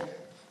really... Yeah.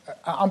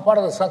 I'm part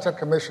of the Sunset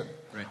Commission.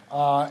 Right.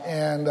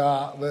 And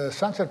the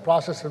Sunset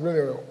process is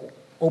really an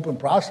open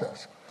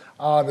process.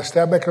 The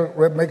staff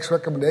makes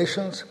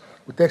recommendations.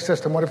 We take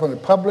testimony from the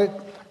public,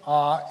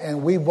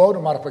 and we vote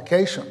on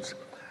modifications.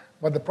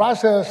 But the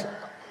process,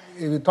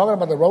 if you're talking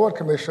about the Railroad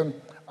Commission,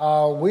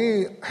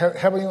 we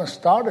haven't even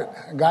started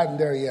and gotten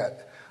there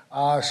yet.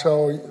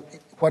 So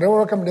whatever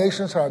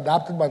recommendations are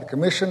adopted by the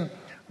Commission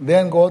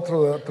then go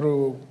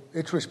through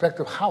each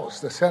respective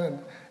House, the Senate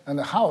and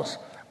the House.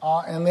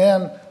 And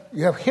then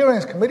you have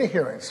hearings, committee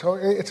hearings. So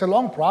it's a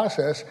long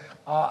process.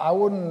 I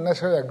wouldn't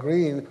necessarily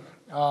agree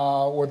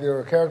with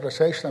your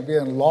characterization of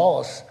being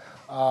lawless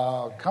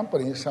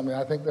companies. I mean,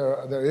 I think there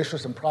are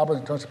issues and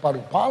problems in terms of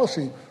public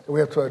policy that we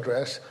have to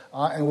address,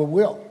 and we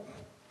will.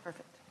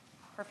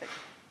 Perfect.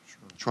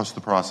 Trust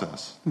the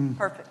process.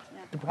 Perfect.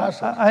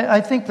 Yeah.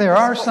 I think there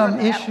are some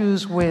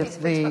issues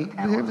with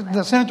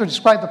the senator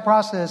described the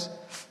process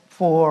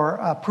for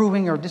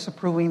approving or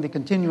disapproving the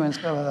continuance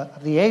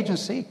of the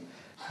agency.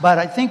 But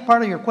I think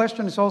part of your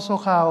question is also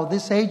how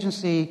this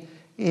agency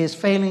is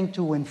failing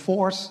to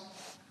enforce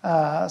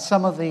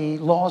some of the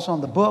laws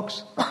on the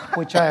books,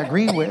 which I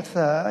agree with.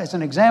 As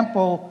an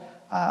example,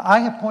 I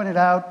have pointed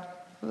out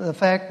the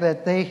fact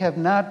that they have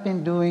not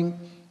been doing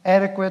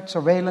adequate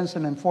surveillance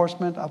and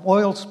enforcement of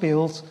oil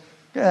spills,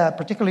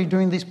 particularly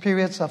during these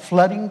periods of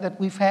flooding that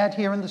we've had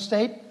here in the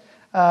state.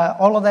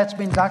 All of that's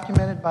been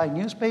documented by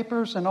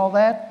newspapers and all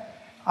that.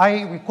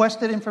 I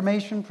requested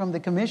information from the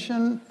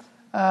commission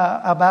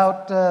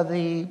about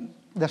the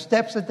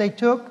steps that they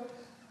took,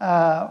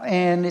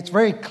 and it's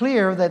very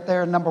clear that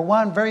there are, number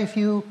one, very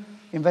few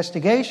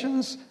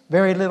investigations,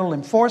 very little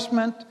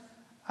enforcement,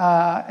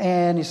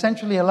 and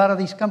essentially a lot of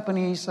these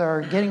companies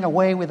are getting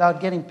away without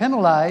getting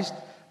penalized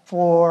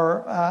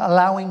for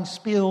allowing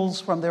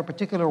spills from their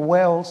particular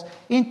wells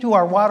into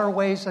our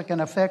waterways that can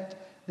affect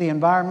the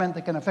environment,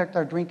 that can affect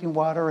our drinking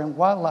water and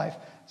wildlife.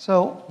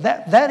 So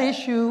that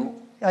issue,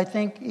 I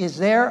think, is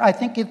there. I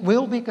think it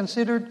will be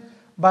considered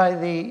by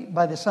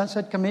the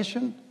Sunset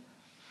Commission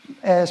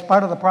as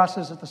part of the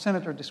process that the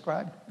senator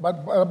described.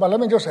 But let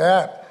me just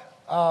add,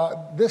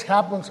 this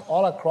happens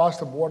all across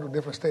the board with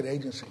different state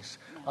agencies.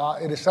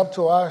 It is up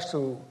to us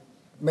to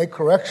make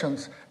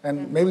corrections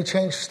and maybe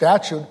change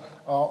statute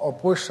or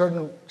push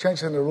certain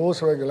changes in the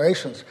rules or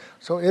regulations.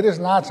 So it is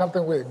not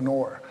something we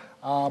ignore.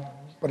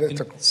 But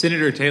it's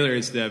Senator Taylor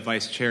is the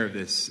vice chair of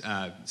this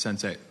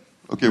Sunset.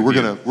 Okay, we're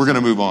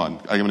gonna move on.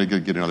 I'm gonna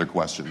get another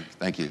question.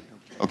 Thank you.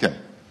 Okay.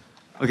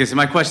 Okay, so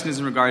my question is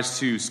in regards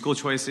to school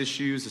choice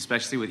issues,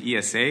 especially with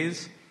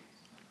ESAs.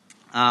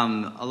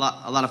 A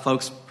lot of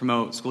folks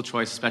promote school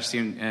choice,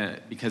 especially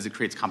because it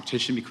creates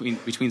competition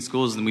between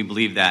schools, and we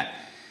believe that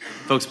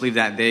folks believe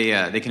that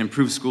they can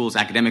improve schools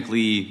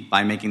academically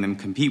by making them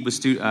compete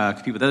with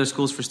other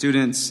schools for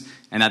students,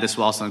 and that this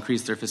will also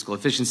increase their fiscal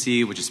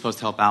efficiency, which is supposed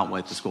to help out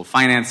with the school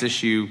finance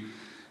issue.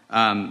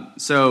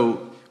 So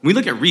when we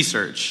look at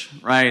research,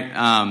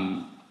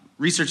 right?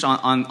 Research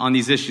on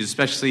these issues,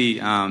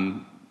 especially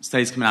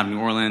studies coming out of New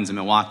Orleans and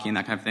Milwaukee and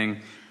that kind of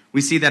thing,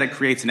 we see that it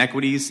creates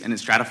inequities and it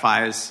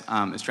stratifies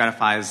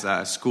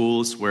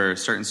schools where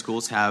certain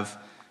schools have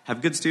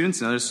good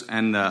students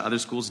and other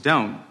schools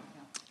don't.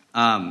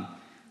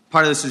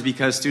 Part of this is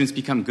because students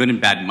become good and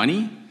bad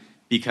money.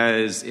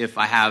 Because if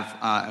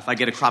I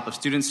get a crop of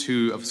students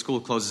who if a school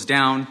closes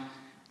down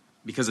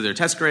because of their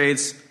test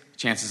grades,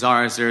 chances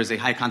are there is a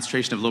high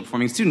concentration of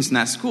low-performing students in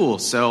that school.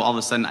 So all of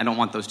a sudden, I don't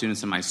want those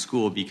students in my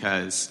school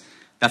because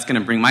that's going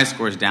to bring my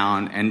scores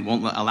down and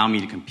won't allow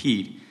me to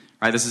compete.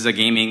 Right? This is a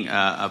gaming,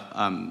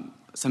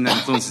 something that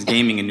influences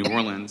gaming in New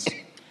Orleans.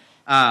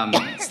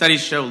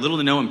 Studies show little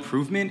to no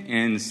improvement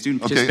in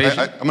student participation.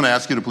 Okay, I'm going to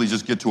ask you to please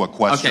just get to a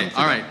question. Okay,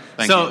 all right.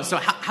 Thank you. So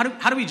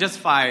how do we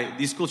justify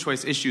these school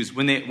choice issues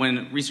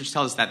when research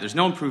tells us that there's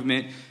no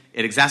improvement,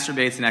 it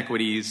exacerbates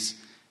inequities,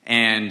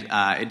 and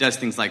it does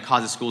things like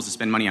causes schools to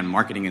spend money on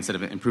marketing instead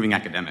of improving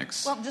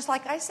academics? Well, just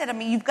like I said, I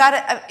mean, you've got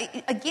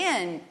to,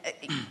 again,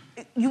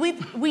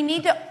 we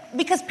need to,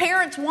 because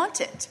parents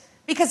want it.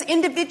 Because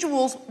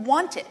individuals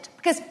want it.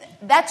 Because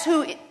that's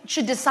who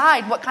should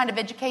decide what kind of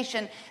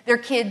education their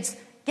kids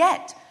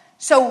get.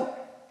 So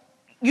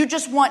you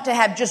just want to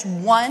have just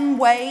one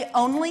way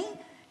only,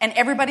 and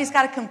everybody's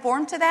got to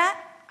conform to that?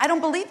 I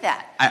don't believe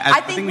that.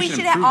 I think we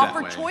should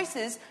offer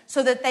choices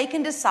so that they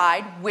can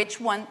decide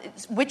which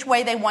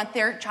way they want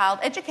their child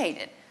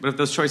educated. But if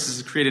those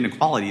choices create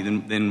inequality,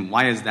 then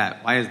why is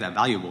that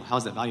valuable? How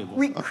is that valuable?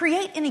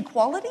 Create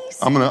inequalities?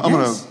 I'm gonna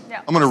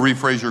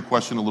rephrase your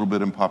question a little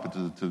bit and pop it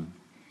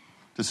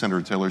to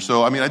Senator Taylor.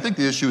 So, I mean, I think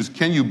the issue is,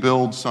 can you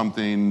build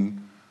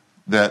something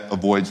that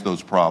avoids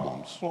those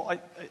problems? Well,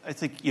 I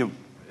think,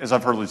 as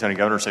I've heard Lieutenant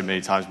Governor say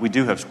many times, we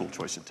do have school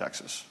choice in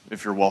Texas.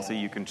 If you're wealthy,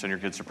 you can send your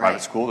kids to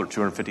private school. There are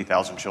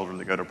 250,000 children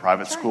that go to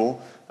private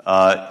school. If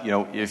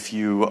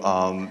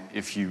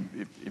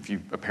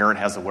a parent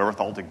has the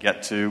wherewithal to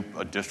get to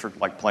a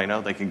district like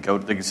Plano, they can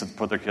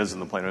put their kids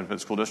in the Plano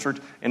Independent School District.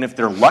 And if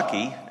they're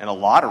lucky in a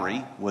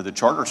lottery with a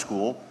charter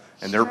school,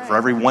 and for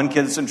every one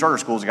kid that's in charter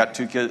schools, you got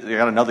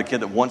another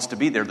kid that wants to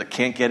be there that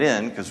can't get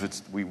in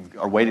because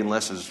our waiting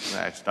list is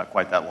it's not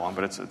quite that long,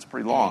 but it's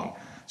pretty long.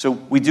 So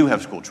we do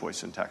have school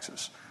choice in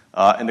Texas,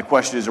 and the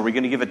question is: are we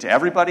going to give it to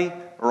everybody,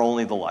 or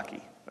only the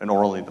lucky,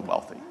 or only the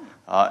wealthy?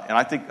 And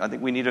I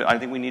think we need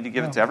to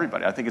give it to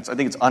everybody. I think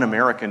it's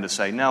un-American to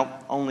say no.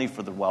 Only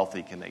for the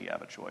wealthy can they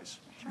have a choice.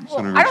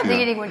 Well, I don't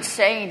think anyone's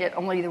saying that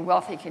only the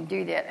wealthy can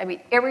do that. I mean,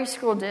 every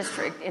school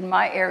district in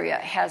my area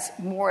has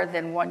more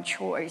than one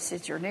choice.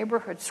 It's your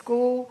neighborhood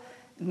school,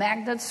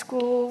 magnet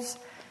schools,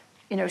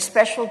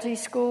 specialty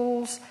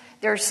schools.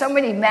 There are so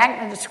many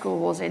magnet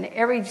schools in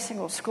every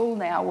single school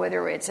now,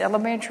 whether it's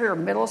elementary or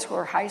middle school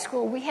or high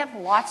school. We have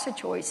lots of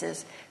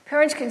choices.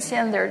 Parents can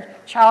send their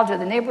child to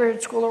the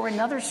neighborhood school or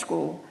another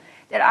school.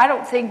 That I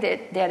don't think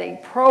that a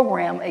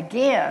program,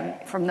 again,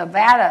 from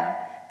Nevada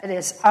that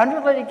is under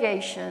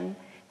litigation,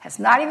 has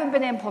not even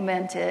been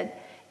implemented,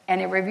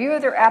 and a review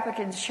of their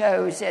applicants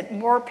shows that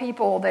more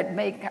people that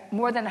make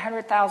more than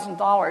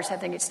 $100,000, I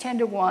think it's 10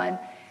 to 1,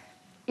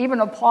 even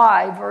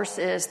apply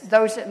versus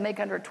those that make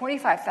under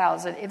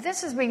 $25,000. If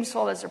this is being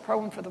sold as a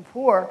program for the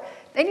poor,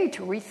 they need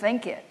to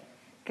rethink it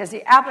because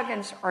the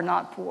applicants are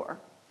not poor.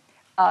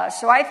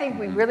 So I think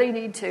we really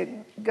need to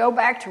go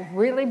back to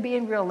really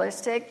being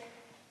realistic.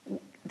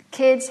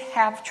 Kids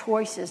have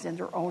choices in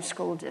their own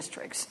school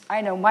districts.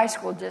 I know my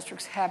school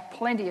districts have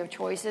plenty of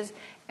choices,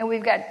 and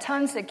we've got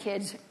tons of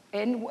kids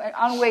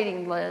on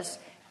waiting lists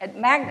at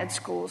magnet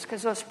schools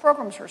because those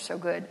programs are so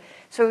good.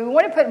 So we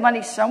want to put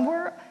money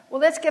somewhere. Well,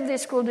 let's give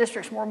these school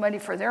districts more money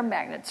for their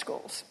magnet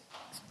schools.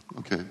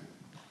 Okay.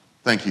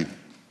 Thank you.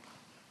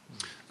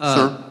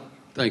 Sir?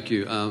 Thank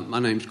you. My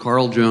name's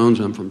Carl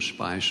Jones. I'm from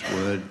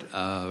Spicewood,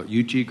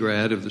 UT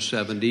grad of the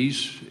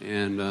 70s,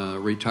 and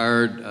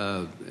retired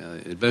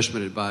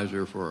investment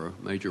advisor for a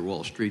major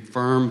Wall Street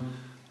firm,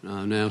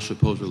 now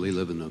supposedly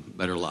living a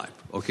better life.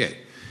 Okay.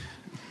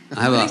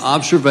 I have an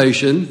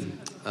observation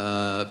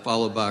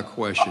followed by a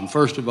question.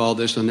 First of all,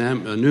 this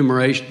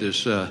enumeration,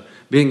 this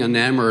being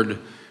enamored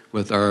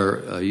with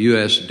our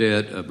U.S.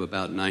 debt of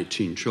about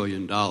 $19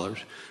 trillion, I'd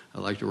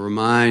like to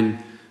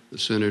remind the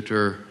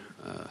Senator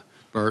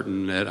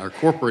Burton that our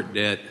corporate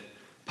debt,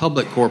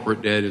 public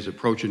corporate debt, is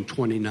approaching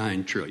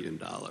 $29 trillion.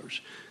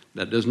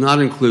 That does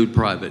not include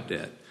private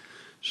debt.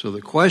 So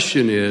the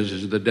question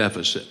is the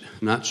deficit,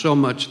 not so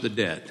much the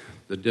debt,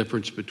 the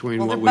difference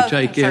between what we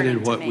take in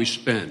and what we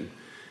spend.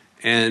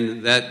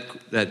 And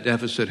that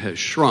deficit has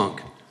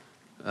shrunk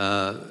from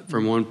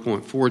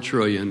 $1.4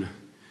 trillion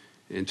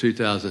in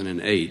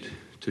 2008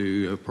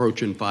 to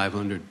approaching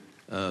 $500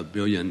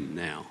 billion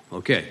now.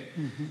 Okay.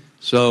 Mm-hmm.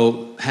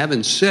 So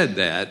having said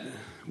that,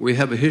 we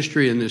have a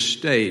history in this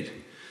state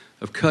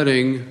of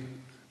cutting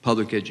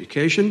public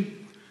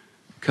education,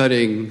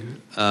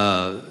 cutting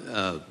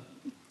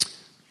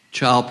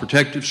child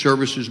protective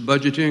services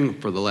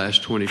budgeting for the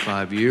last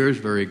 25 years,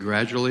 very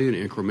gradually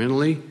and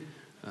incrementally,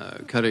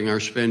 cutting our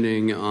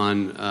spending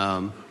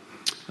on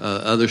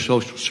other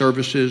social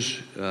services.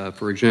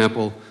 For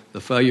example,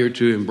 the failure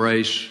to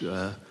embrace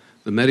the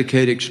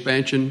Medicaid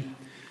expansion.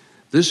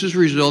 This has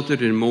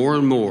resulted in more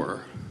and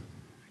more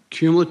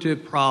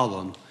cumulative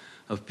problem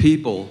of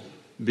people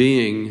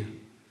being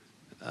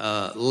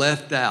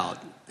left out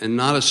and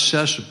not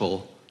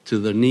accessible to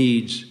the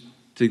needs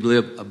to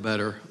live a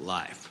better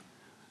life.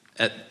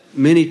 At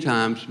many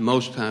times,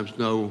 most times,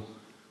 no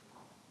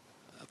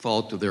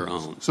fault of their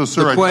own. So,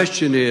 sir, the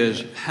question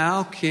is,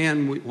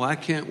 why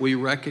can't we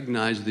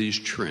recognize these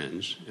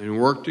trends and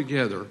work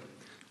together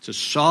to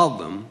solve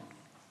them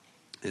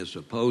as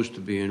opposed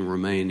to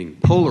remaining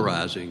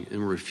polarizing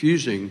and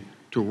refusing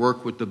to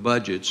work with the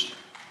budgets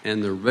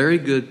and the very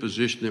good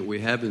position that we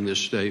have in this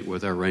state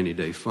with our rainy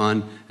day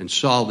fund and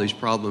solve these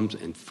problems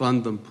and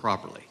fund them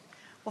properly?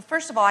 Well,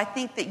 first of all, I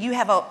think that you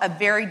have a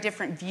very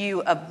different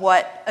view of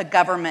what a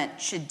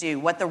government should do,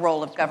 what the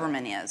role of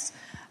government is.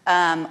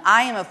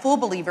 I am a full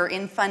believer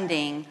in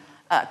funding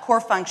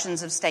core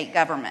functions of state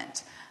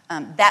government.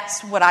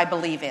 That's what I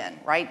believe in,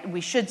 right?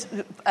 We should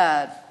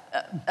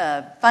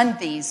fund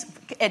these: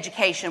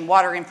 education,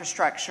 water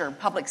infrastructure,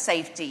 public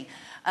safety,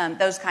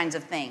 those kinds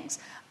of things.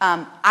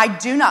 I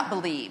do not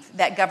believe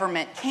that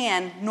government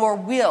can nor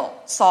will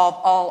solve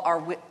all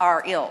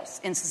our ills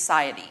in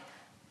society.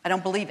 I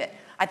don't believe it.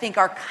 I think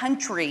our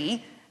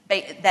country,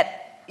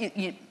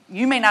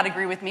 you may not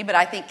agree with me, but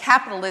I think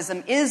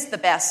capitalism is the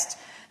best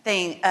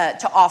thing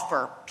to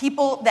offer.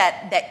 People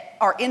that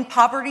are in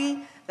poverty,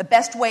 the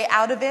best way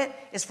out of it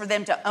is for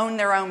them to own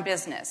their own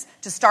business,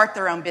 to start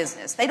their own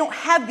business. They don't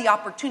have the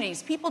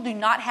opportunities. People do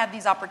not have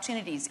these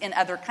opportunities in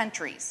other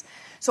countries.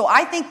 So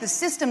I think the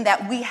system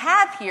that we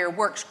have here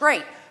works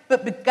great,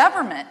 but the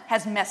government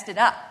has messed it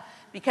up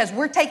because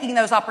we're taking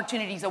those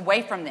opportunities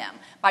away from them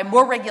by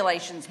more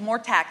regulations, more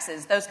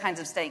taxes, those kinds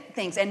of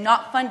things, and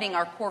not funding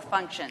our core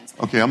functions.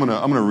 Okay, I'm gonna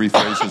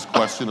rephrase this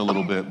question a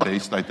little bit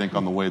based, I think,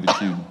 on the way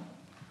that you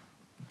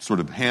sort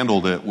of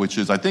handled it, which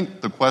is, I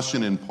think the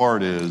question in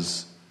part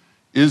is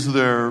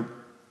the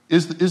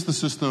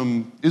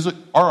system,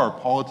 are our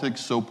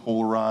politics so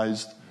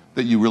polarized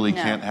that you really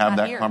can't have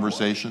that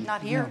conversation?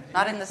 Not here,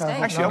 not in the state.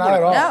 Actually, not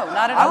at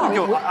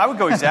all. I would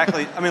go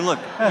exactly. I mean, look,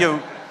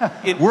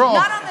 we're all,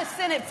 not on the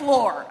Senate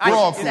floor. I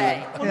should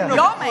say.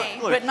 Y'all may,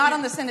 but not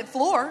on the Senate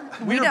floor.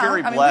 We're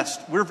very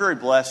blessed. We're very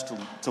blessed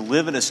to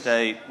live in a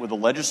state with a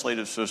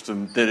legislative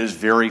system that is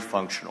very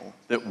functional,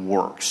 that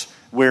works,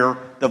 where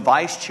the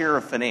vice chair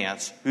of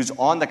finance, who's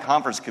on the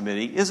conference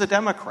committee, is a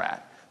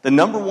Democrat. The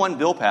number one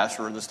bill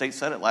passer in the state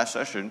Senate last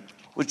session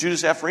was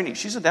Judith Saffarini.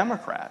 She's a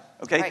Democrat.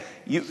 Okay,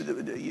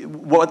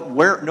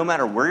 right. No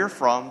matter where you're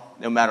from,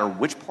 no matter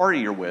which party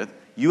you're with,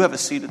 you have a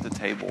seat at the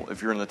table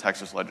if you're in the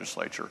Texas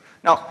legislature.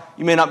 Now,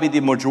 you may not be the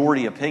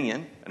majority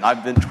opinion, and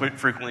I've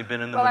frequently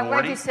been in the minority. Well,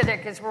 I'm glad you said it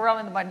because we're all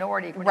in the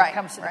minority when it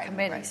comes to the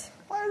committees.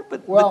 Right.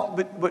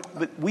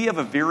 But we have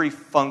a very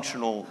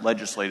functional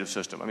legislative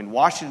system. I mean,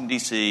 Washington,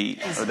 D.C.,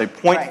 they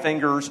point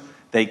fingers.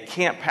 They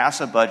can't pass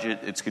a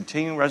budget. It's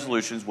continuing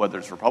resolutions, whether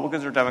it's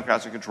Republicans or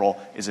Democrats in control,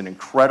 is an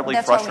incredibly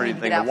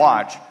frustrating thing to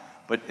watch.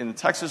 But in the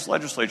Texas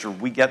legislature,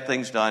 we get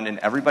things done, and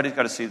everybody's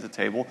got a seat at the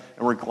table,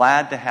 and we're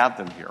glad to have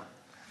them here.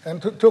 And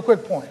two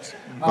quick points.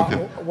 Okay.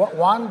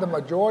 One, the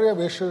majority of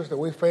issues that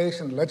we face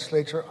in the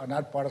legislature are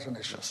not partisan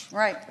issues.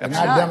 Right. They're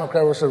not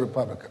Democrat versus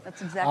Republican.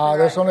 That's exactly right.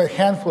 There's only a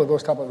handful of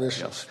those type of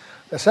issues. Yes.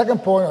 The second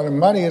point on the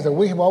money is that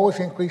we have always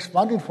increased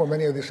funding for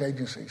many of these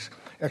agencies,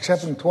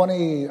 except in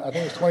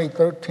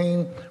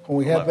 2013 when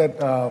we had that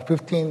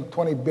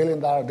 $20 billion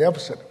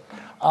deficit.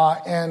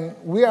 And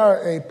we are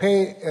a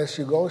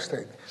pay-as-you-go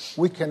state.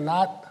 We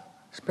cannot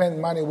spend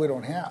money we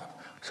don't have.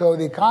 So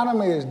the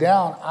economy is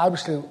down.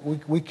 Obviously,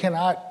 we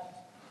cannot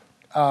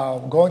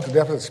go into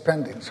deficit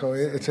spending. So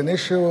it's an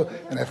issue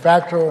and a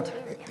factor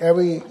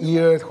every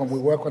year when we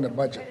work on the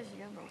budget.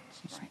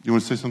 You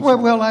want to say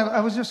something? Well,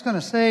 I was just going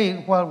to say,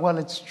 while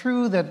it's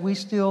true that we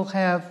still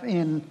have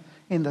in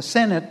the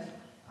Senate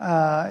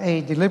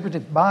a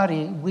deliberative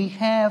body, we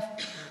have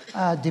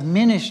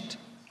diminished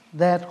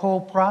that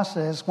whole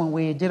process when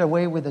we did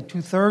away with the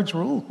 2/3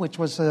 rule, which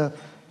was a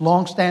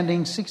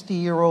long-standing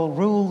 60-year-old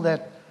rule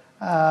that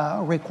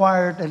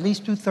required at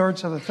least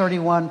 2/3 of the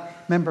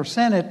 31-member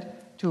Senate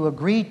to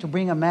agree to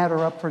bring a matter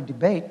up for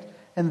debate.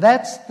 And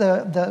that's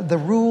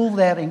the rule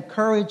that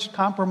encouraged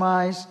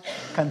compromise,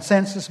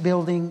 consensus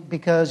building,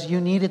 because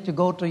you needed to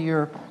go to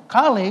your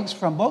colleagues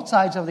from both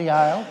sides of the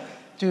aisle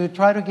to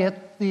try to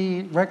get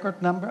the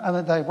requisite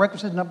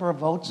number of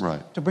votes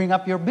to bring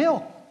up your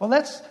bill. Well,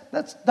 that's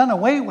done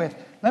away with.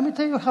 Let me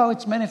tell you how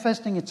it's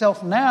manifesting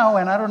itself now,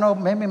 and I don't know,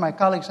 maybe my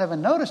colleagues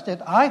haven't noticed it.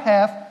 I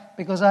have,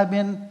 because I've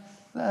been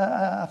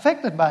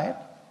affected by it.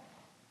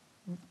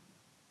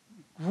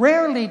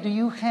 Rarely do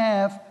you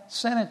have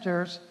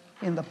senators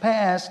in the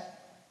past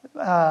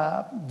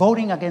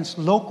voting against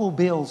local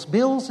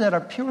bills that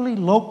are purely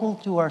local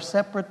to our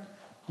separate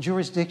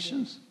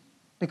jurisdictions,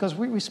 because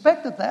we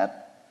respected that.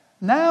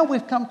 Now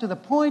we've come to the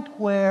point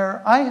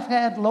where I've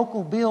had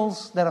local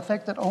bills that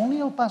affected only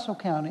El Paso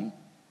County,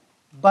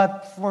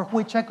 but for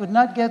which I could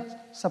not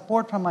get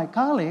support from my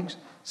colleagues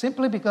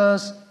simply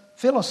because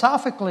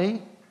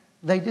philosophically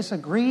they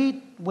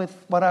disagreed with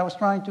what I was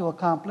trying to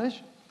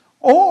accomplish,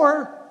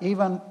 or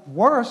even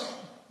worse,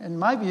 in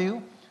my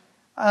view,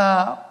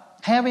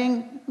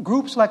 having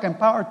groups like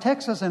Empower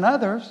Texas and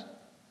others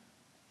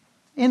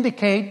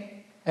indicate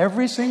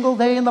every single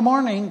day in the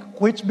morning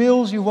which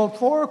bills you vote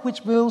for,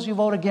 which bills you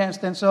vote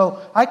against. And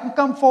so I can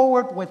come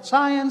forward with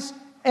science,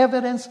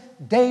 evidence,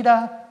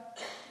 data.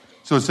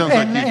 So it sounds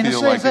like you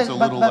feel like it's a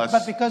little less...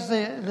 But because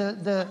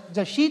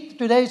the sheet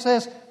today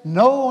says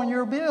no on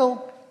your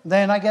bill,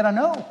 then I get a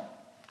no.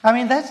 I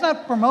mean, that's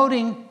not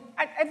promoting...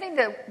 I think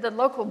the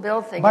local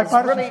bill thing is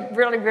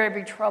really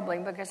very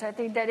troubling, because I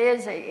think that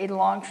is a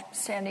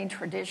long-standing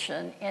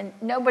tradition, and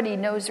nobody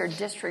knows their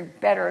district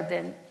better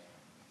than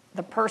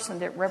the person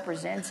that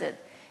represents it.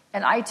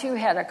 And I, too,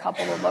 had a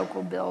couple of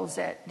local bills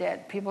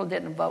that people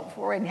didn't vote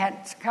for, and had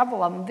a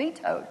couple of them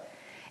vetoed.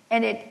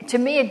 And to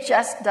me, it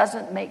just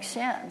doesn't make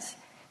sense.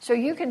 So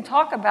you can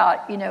talk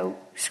about,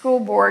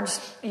 school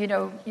boards, you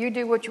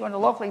do what you want to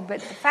locally,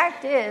 but the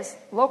fact is,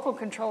 local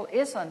control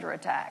is under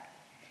attack.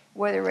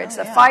 Whether it's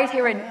a fight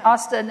here in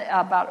Austin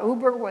about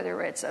Uber,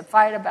 whether it's a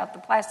fight about the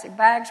plastic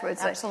bags,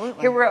 whether it's a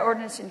HERA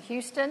ordinance in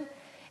Houston.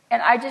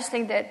 And I just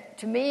think that,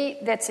 to me,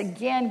 that's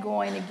again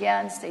going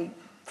against a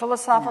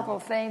philosophical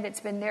thing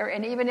that's been there,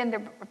 and even in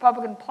the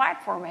Republican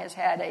platform has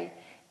had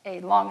a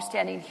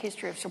long-standing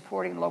history of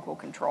supporting local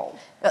control.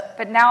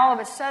 But now all of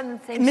a sudden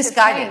things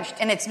have changed.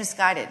 And it's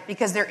misguided,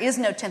 because there is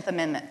no 10th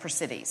Amendment for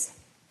cities.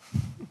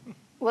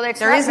 Well,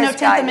 there is no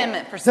 10th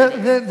Amendment for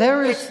cities.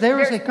 There is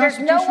a constitutional... There's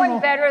no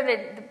one better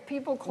than the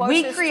people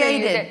closest we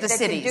created to you the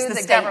cities, can do the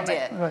the state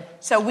government. did. Right.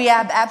 So we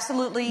have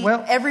absolutely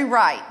every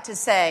right to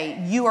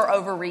say you are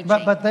overreaching.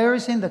 But there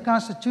is in the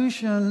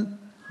Constitution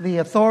the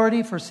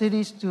authority for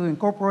cities to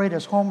incorporate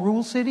as home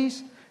rule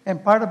cities,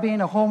 and part of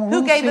being a home rule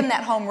Who gave city, them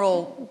that home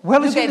rule?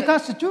 Well, it's in the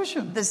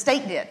Constitution. The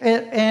state did.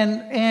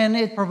 And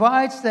it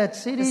provides that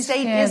cities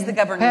can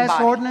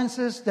pass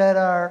ordinances that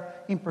are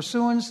in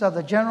pursuance of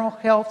the general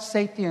health,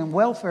 safety, and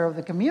welfare of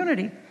the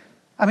community.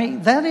 I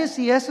mean, that is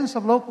the essence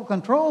of local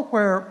control,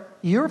 where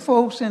your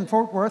folks in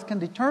Fort Worth can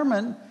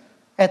determine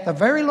at the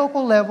very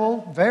local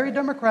level, very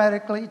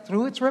democratically,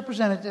 through its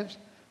representatives,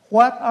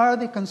 what are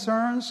the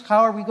concerns, how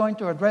are we going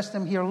to address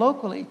them here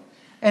locally.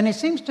 And it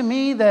seems to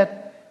me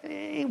that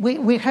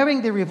we're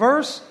having the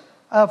reverse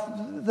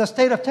of the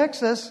state of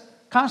Texas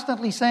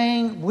constantly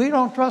saying, we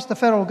don't trust the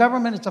federal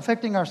government, it's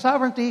affecting our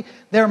sovereignty,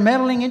 they're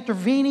meddling,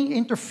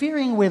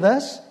 interfering with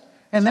us,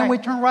 and then we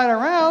turn right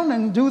around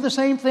and do the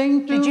same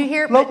thing to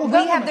local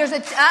government. There's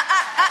a...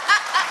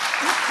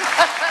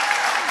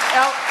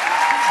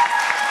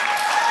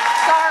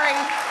 Sorry.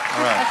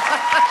 All right.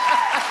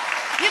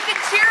 You can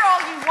cheer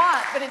all you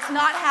want, but it's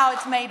not how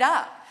it's made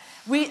up.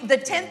 The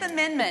 10th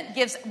Amendment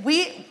gives...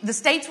 The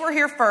states were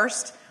here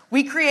first.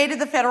 We created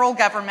the federal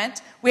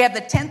government. We have the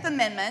 10th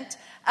Amendment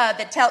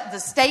that the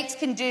states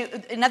can do...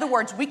 In other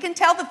words, we can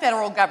tell the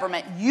federal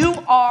government, you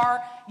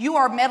are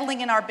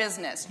meddling in our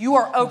business. You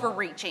are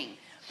overreaching.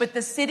 But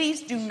the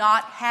cities do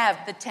not have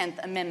the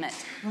 10th Amendment.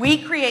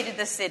 We created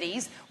the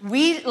cities.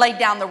 We laid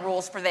down the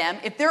rules for them.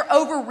 If they're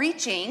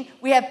overreaching,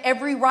 we have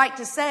every right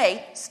to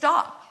say,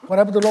 stop. What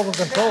happened to local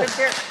control?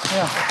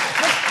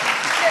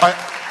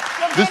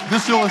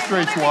 This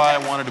illustrates why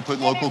I wanted to put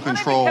local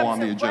control on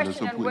the agenda.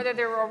 So please. Whether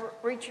they're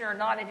overreaching or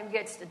not, and who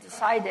gets to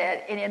decide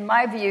that? And in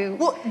my view,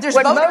 there's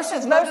most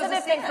of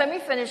the things. Let me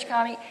finish,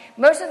 Connie.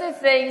 Most of the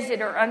things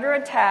that are under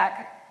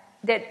attack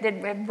that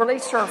have really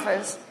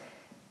surfaced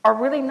are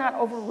really not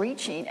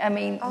overreaching. I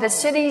mean, the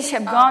cities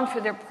have gone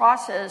through their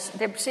process.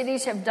 The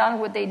cities have done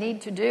what they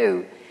need to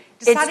do.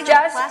 Deciding on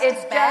a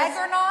plastic bag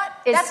or not?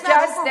 That's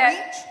not overreach?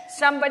 That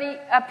somebody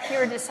up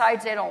here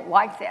decides they don't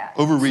like that.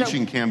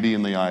 Overreaching can be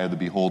in the eye of the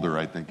beholder,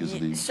 I think, is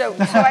the so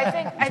I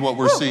think is what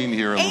we're seeing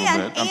here a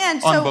little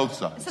bit on both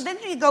sides. So then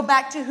you go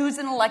back to who's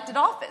in elected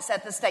office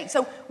at the state.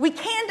 So we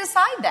can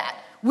decide that.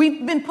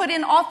 We've been put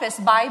in office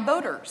by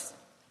voters.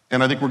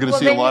 And I think we're going to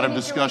see a lot of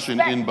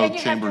discussion in both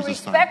chambers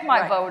this time. Respect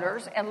my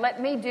voters and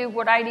let me do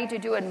what I need to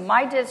do in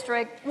my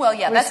district. Well,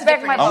 yeah, that's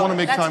different. I want to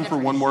make time for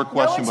one more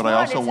question, but I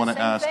also want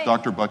to ask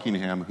Dr.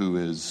 Buckingham, who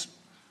is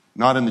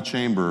not in the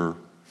chamber,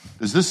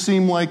 does this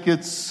seem like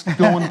it's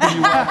going pretty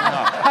well or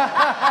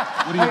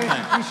not? What do you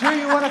think? You sure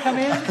you want to come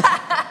in?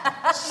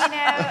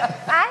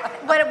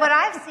 What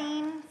I've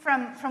seen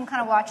from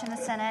kind of watching the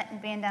Senate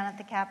and being down at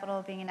the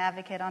Capitol, being an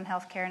advocate on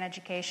healthcare and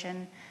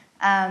education,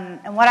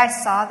 and what I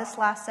saw this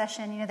last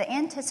session, the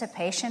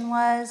anticipation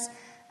was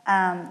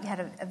you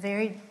had a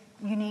very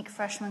unique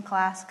freshman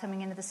class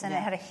coming into the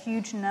Senate. Had a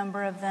huge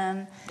number of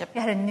them. Yep.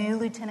 We had a new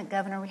lieutenant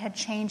governor. We had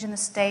change in the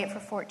state for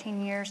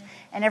 14 years.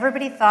 And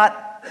everybody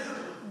thought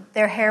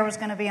their hair was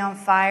going to be on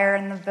fire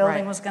and the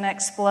building was going to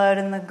explode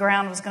and the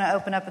ground was going to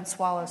open up and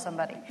swallow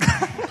somebody.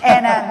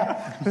 And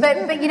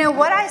but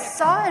what I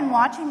saw in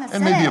watching the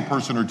Senate, and maybe a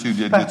person or two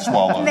did get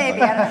swallowed.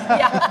 Maybe, I don't know.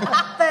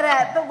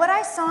 Yeah. But what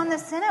I saw in the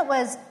Senate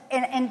was,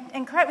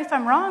 and correct me if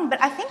I'm wrong,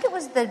 but I think it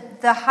was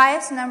the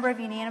highest number of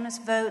unanimous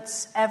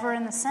votes ever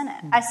in the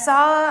Senate. I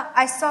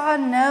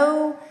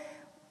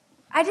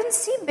didn't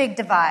see big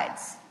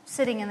divides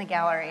sitting in the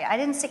gallery. I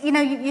didn't see,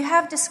 you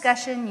have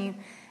discussion,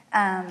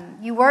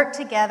 you work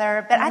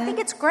together, but I think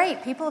it's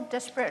great. People have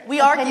disparate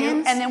opinions.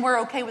 Argue, and then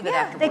we're okay with it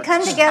afterwards. They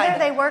come together,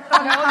 they work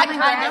on common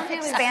ground,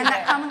 expand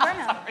that common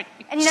ground.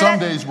 And, some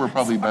days we're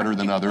probably better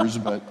than others,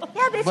 but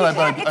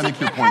if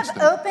you can't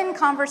have open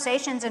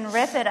conversations and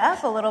rip it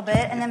up a little bit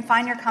and then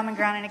find your common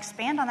ground and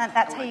expand on that,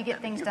 that's how you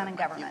get things done in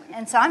government.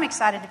 And so I'm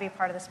excited to be a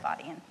part of this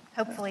body and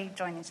hopefully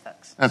join these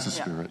folks. That's the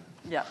spirit.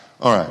 Yeah.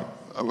 All right.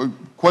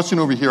 Question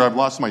over here. I've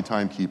lost my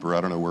timekeeper.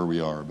 I don't know where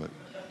we are, but...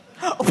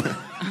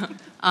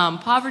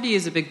 Poverty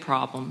is a big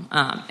problem,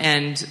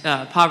 and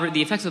the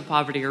effects of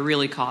poverty are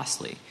really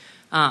costly.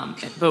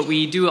 But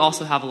we do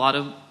also have a lot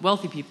of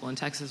wealthy people in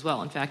Texas as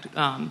well. In fact,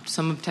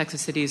 some of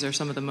Texas cities are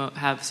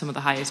have some of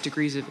the highest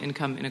degrees of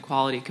income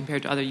inequality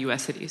compared to other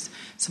U.S. cities.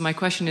 So my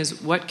question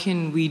is, what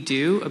can we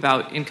do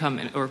about income,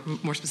 or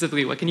more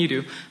specifically, what can you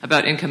do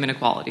about income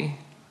inequality?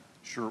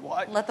 Sure.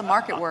 Well, let the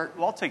market work.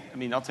 Well, I'll take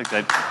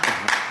that.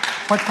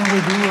 What can we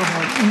do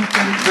about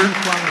income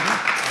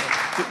inequality?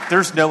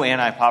 There's no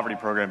anti-poverty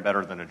program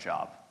better than a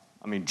job.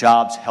 I mean,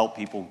 jobs help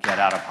people get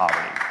out of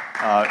poverty.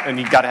 And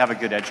you've got to have a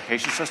good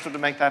education system to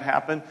make that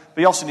happen.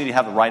 But you also need to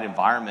have the right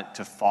environment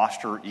to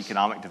foster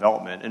economic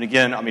development. And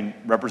again, I mean,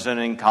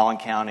 representing Collin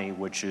County,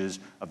 which is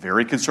a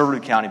very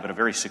conservative county, but a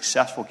very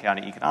successful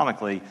county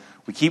economically,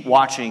 we keep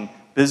watching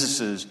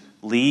businesses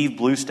leave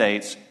blue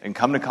states and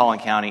come to Collin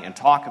County and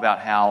talk about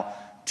how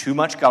too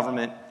much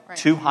government,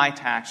 too high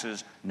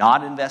taxes,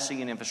 not investing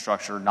in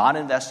infrastructure, not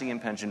investing in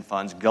pension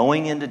funds,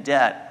 going into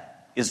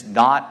debt is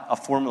not a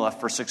formula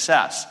for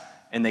success.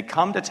 And they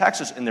come to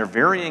Texas and they're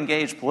very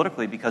engaged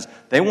politically because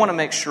they want to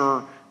make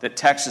sure that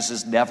Texas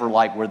is never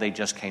like where they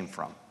just came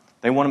from.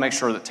 They want to make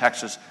sure that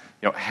Texas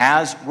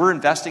we're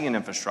investing in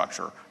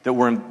infrastructure, that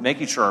we're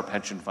making sure our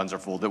pension funds are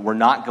full, that we're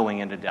not going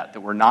into debt,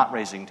 that we're not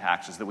raising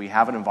taxes, that we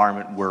have an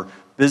environment where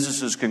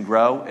businesses can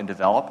grow and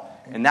develop.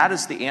 And that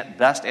is the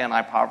best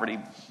anti-poverty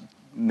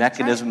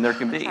mechanism there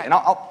can be. And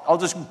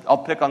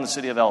I'll pick on the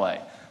city of LA.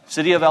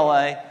 City of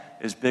LA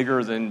is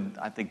bigger than,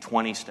 I think,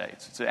 20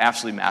 states. It's an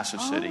absolutely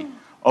massive city.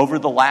 Over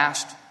the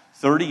last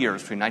 30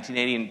 years, between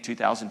 1980 and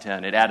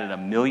 2010, it added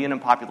 1 million in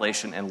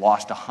population and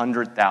lost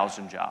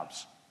 100,000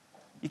 jobs.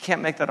 You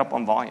can't make that up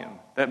on volume.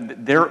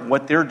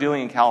 What they're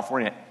doing in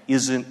California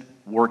isn't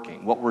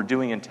working. What we're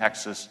doing in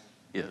Texas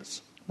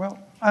is. Well,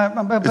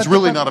 it's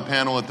really not a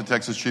panel at the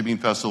Texas Tribune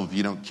Festival if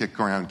you don't kick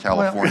around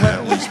California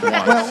at least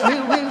once.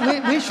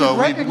 Well, we should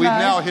recognize... we've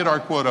now hit our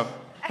quota.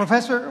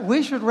 Professor,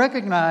 we should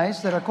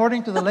recognize that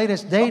according to the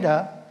latest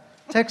data,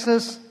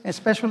 Texas,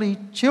 especially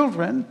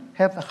children,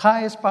 have the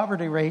highest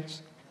poverty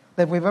rates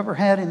that we've ever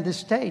had in this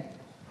state.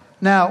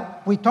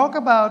 Now, we talk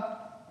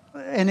about,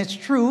 and it's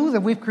true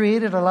that we've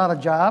created a lot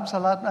of jobs,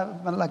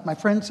 like my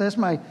friend says,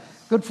 my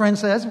good friend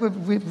says,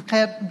 we've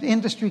had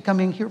industry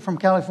coming here from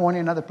California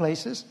and other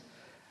places.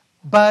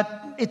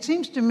 But it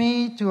seems to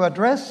me to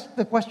address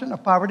the question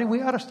of poverty,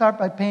 we ought to start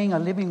by paying a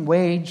living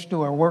wage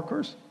to our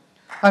workers.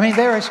 I mean,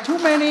 there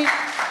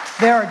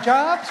are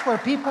jobs where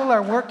people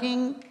are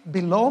working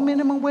below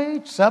minimum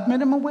wage,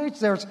 sub-minimum wage.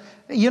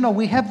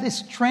 We have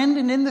this trend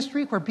in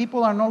industry where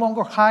people are no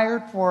longer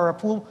hired for a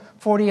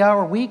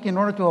 40-hour week in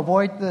order to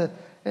avoid the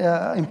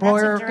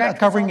employer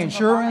covering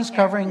insurance,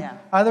 covering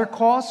other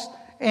costs.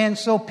 And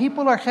so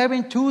people are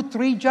having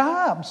 2-3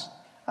 jobs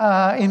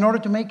in order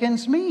to make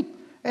ends meet.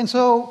 And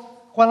so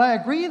while I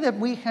agree that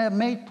we have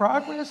made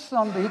progress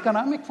on the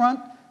economic front,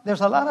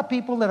 there's a lot of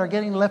people that are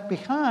getting left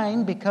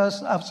behind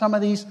because of some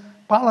of these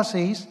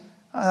policies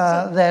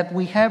that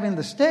we have in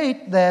the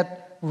state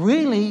that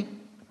really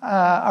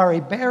are a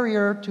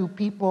barrier to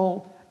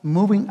people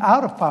moving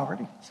out of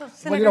poverty. So,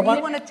 Senator, you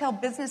want to tell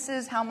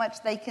businesses how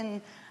much they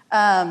can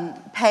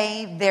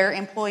pay their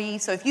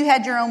employees? So if you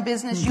had your own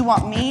business, you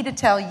want me to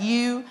tell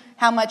you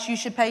how much you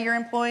should pay your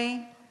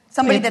employee?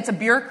 Somebody that's a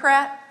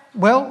bureaucrat?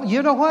 Well,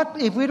 you know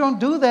what? If we don't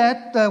do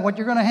that, what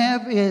you're going to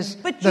have is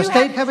the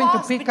state having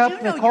to pick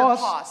up the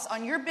costs.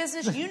 On your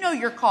business, you know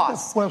your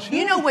costs. Well, sure.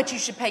 You know what you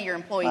should pay your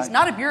employees,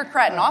 not a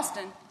bureaucrat in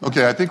Austin.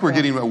 Okay, I think we're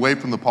getting away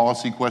from the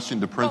policy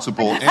question to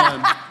principle.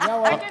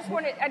 I just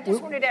wanted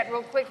to add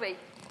real quickly.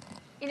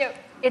 You know,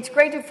 it's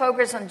great to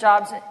focus on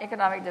jobs and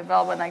economic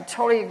development. I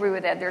totally agree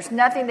with that. There's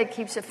nothing that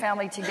keeps a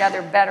family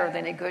together better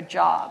than a good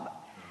job.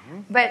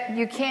 But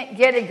you can't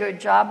get a good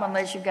job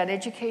unless you've got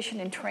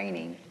education and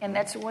training. And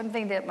that's one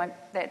thing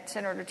that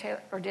Senator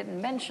Taylor didn't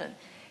mention.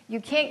 You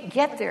can't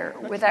get there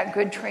without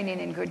good training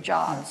and good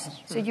jobs.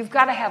 So you've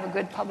got to have a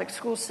good public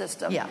school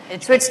system. Yeah,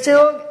 so it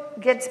still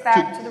gets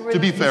back to the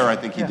rhythm. To be fair, I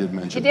think he did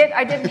mention it. He did?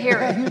 I didn't hear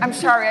it. I'm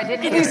sorry, I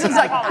didn't hear it. He's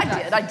like,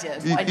 I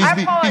did.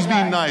 He's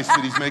being nice,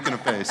 but he's making a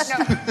face. No,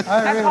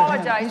 I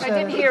apologize. I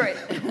didn't hear it.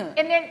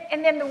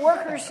 And then the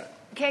workers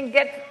can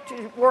get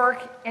to work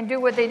and do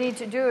what they need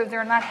to do if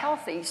they're not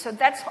healthy. So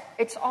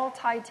it's all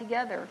tied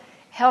together.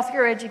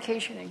 Healthier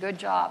education and good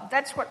job.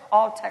 That's what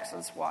all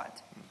Texans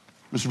want.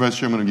 Mr. Vice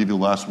Chairman, I'll give you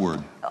the last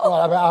word.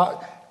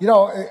 Well,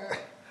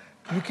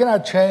 you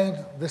cannot change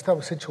this type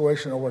of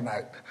situation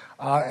overnight.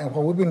 And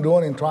what we've been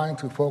doing in trying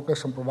to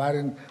focus on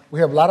providing,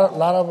 we have a lot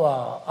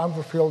of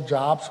unfulfilled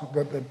jobs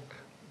that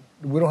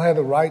we don't have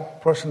the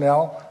right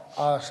personnel.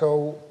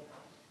 So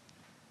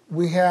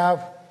we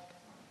have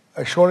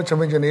a shortage of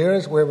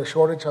engineers. We have a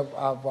shortage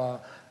of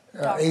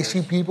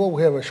AC people.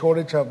 We have a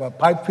shortage of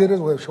pipe fitters.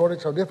 We have a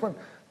shortage of different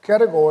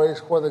categories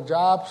where the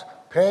jobs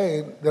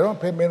pay. They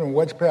don't pay minimum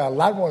wage, pay a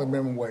lot more than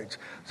minimum wage.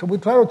 So we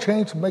try to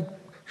change to make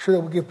sure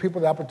that we give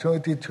people the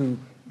opportunity to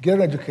get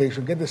an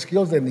education, get the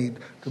skills they need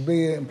to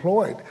be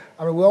employed.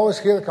 I mean, we always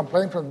hear the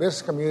complaint from the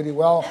business community,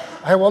 well,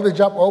 I have all the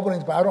job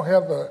openings, but I don't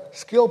have the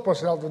skilled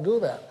personnel to do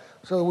that.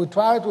 So we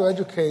try to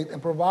educate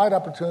and provide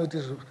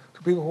opportunities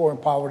to people who are in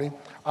poverty.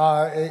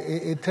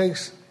 It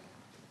takes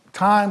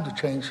time to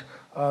change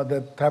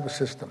that type of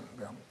system.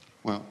 Yeah.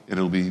 Well,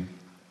 it'll be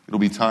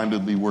time to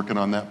be working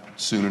on that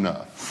soon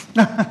enough.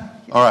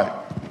 All right.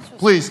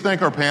 Please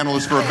thank our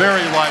panelists for a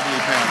very lively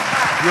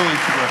panel. Really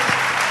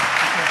terrific.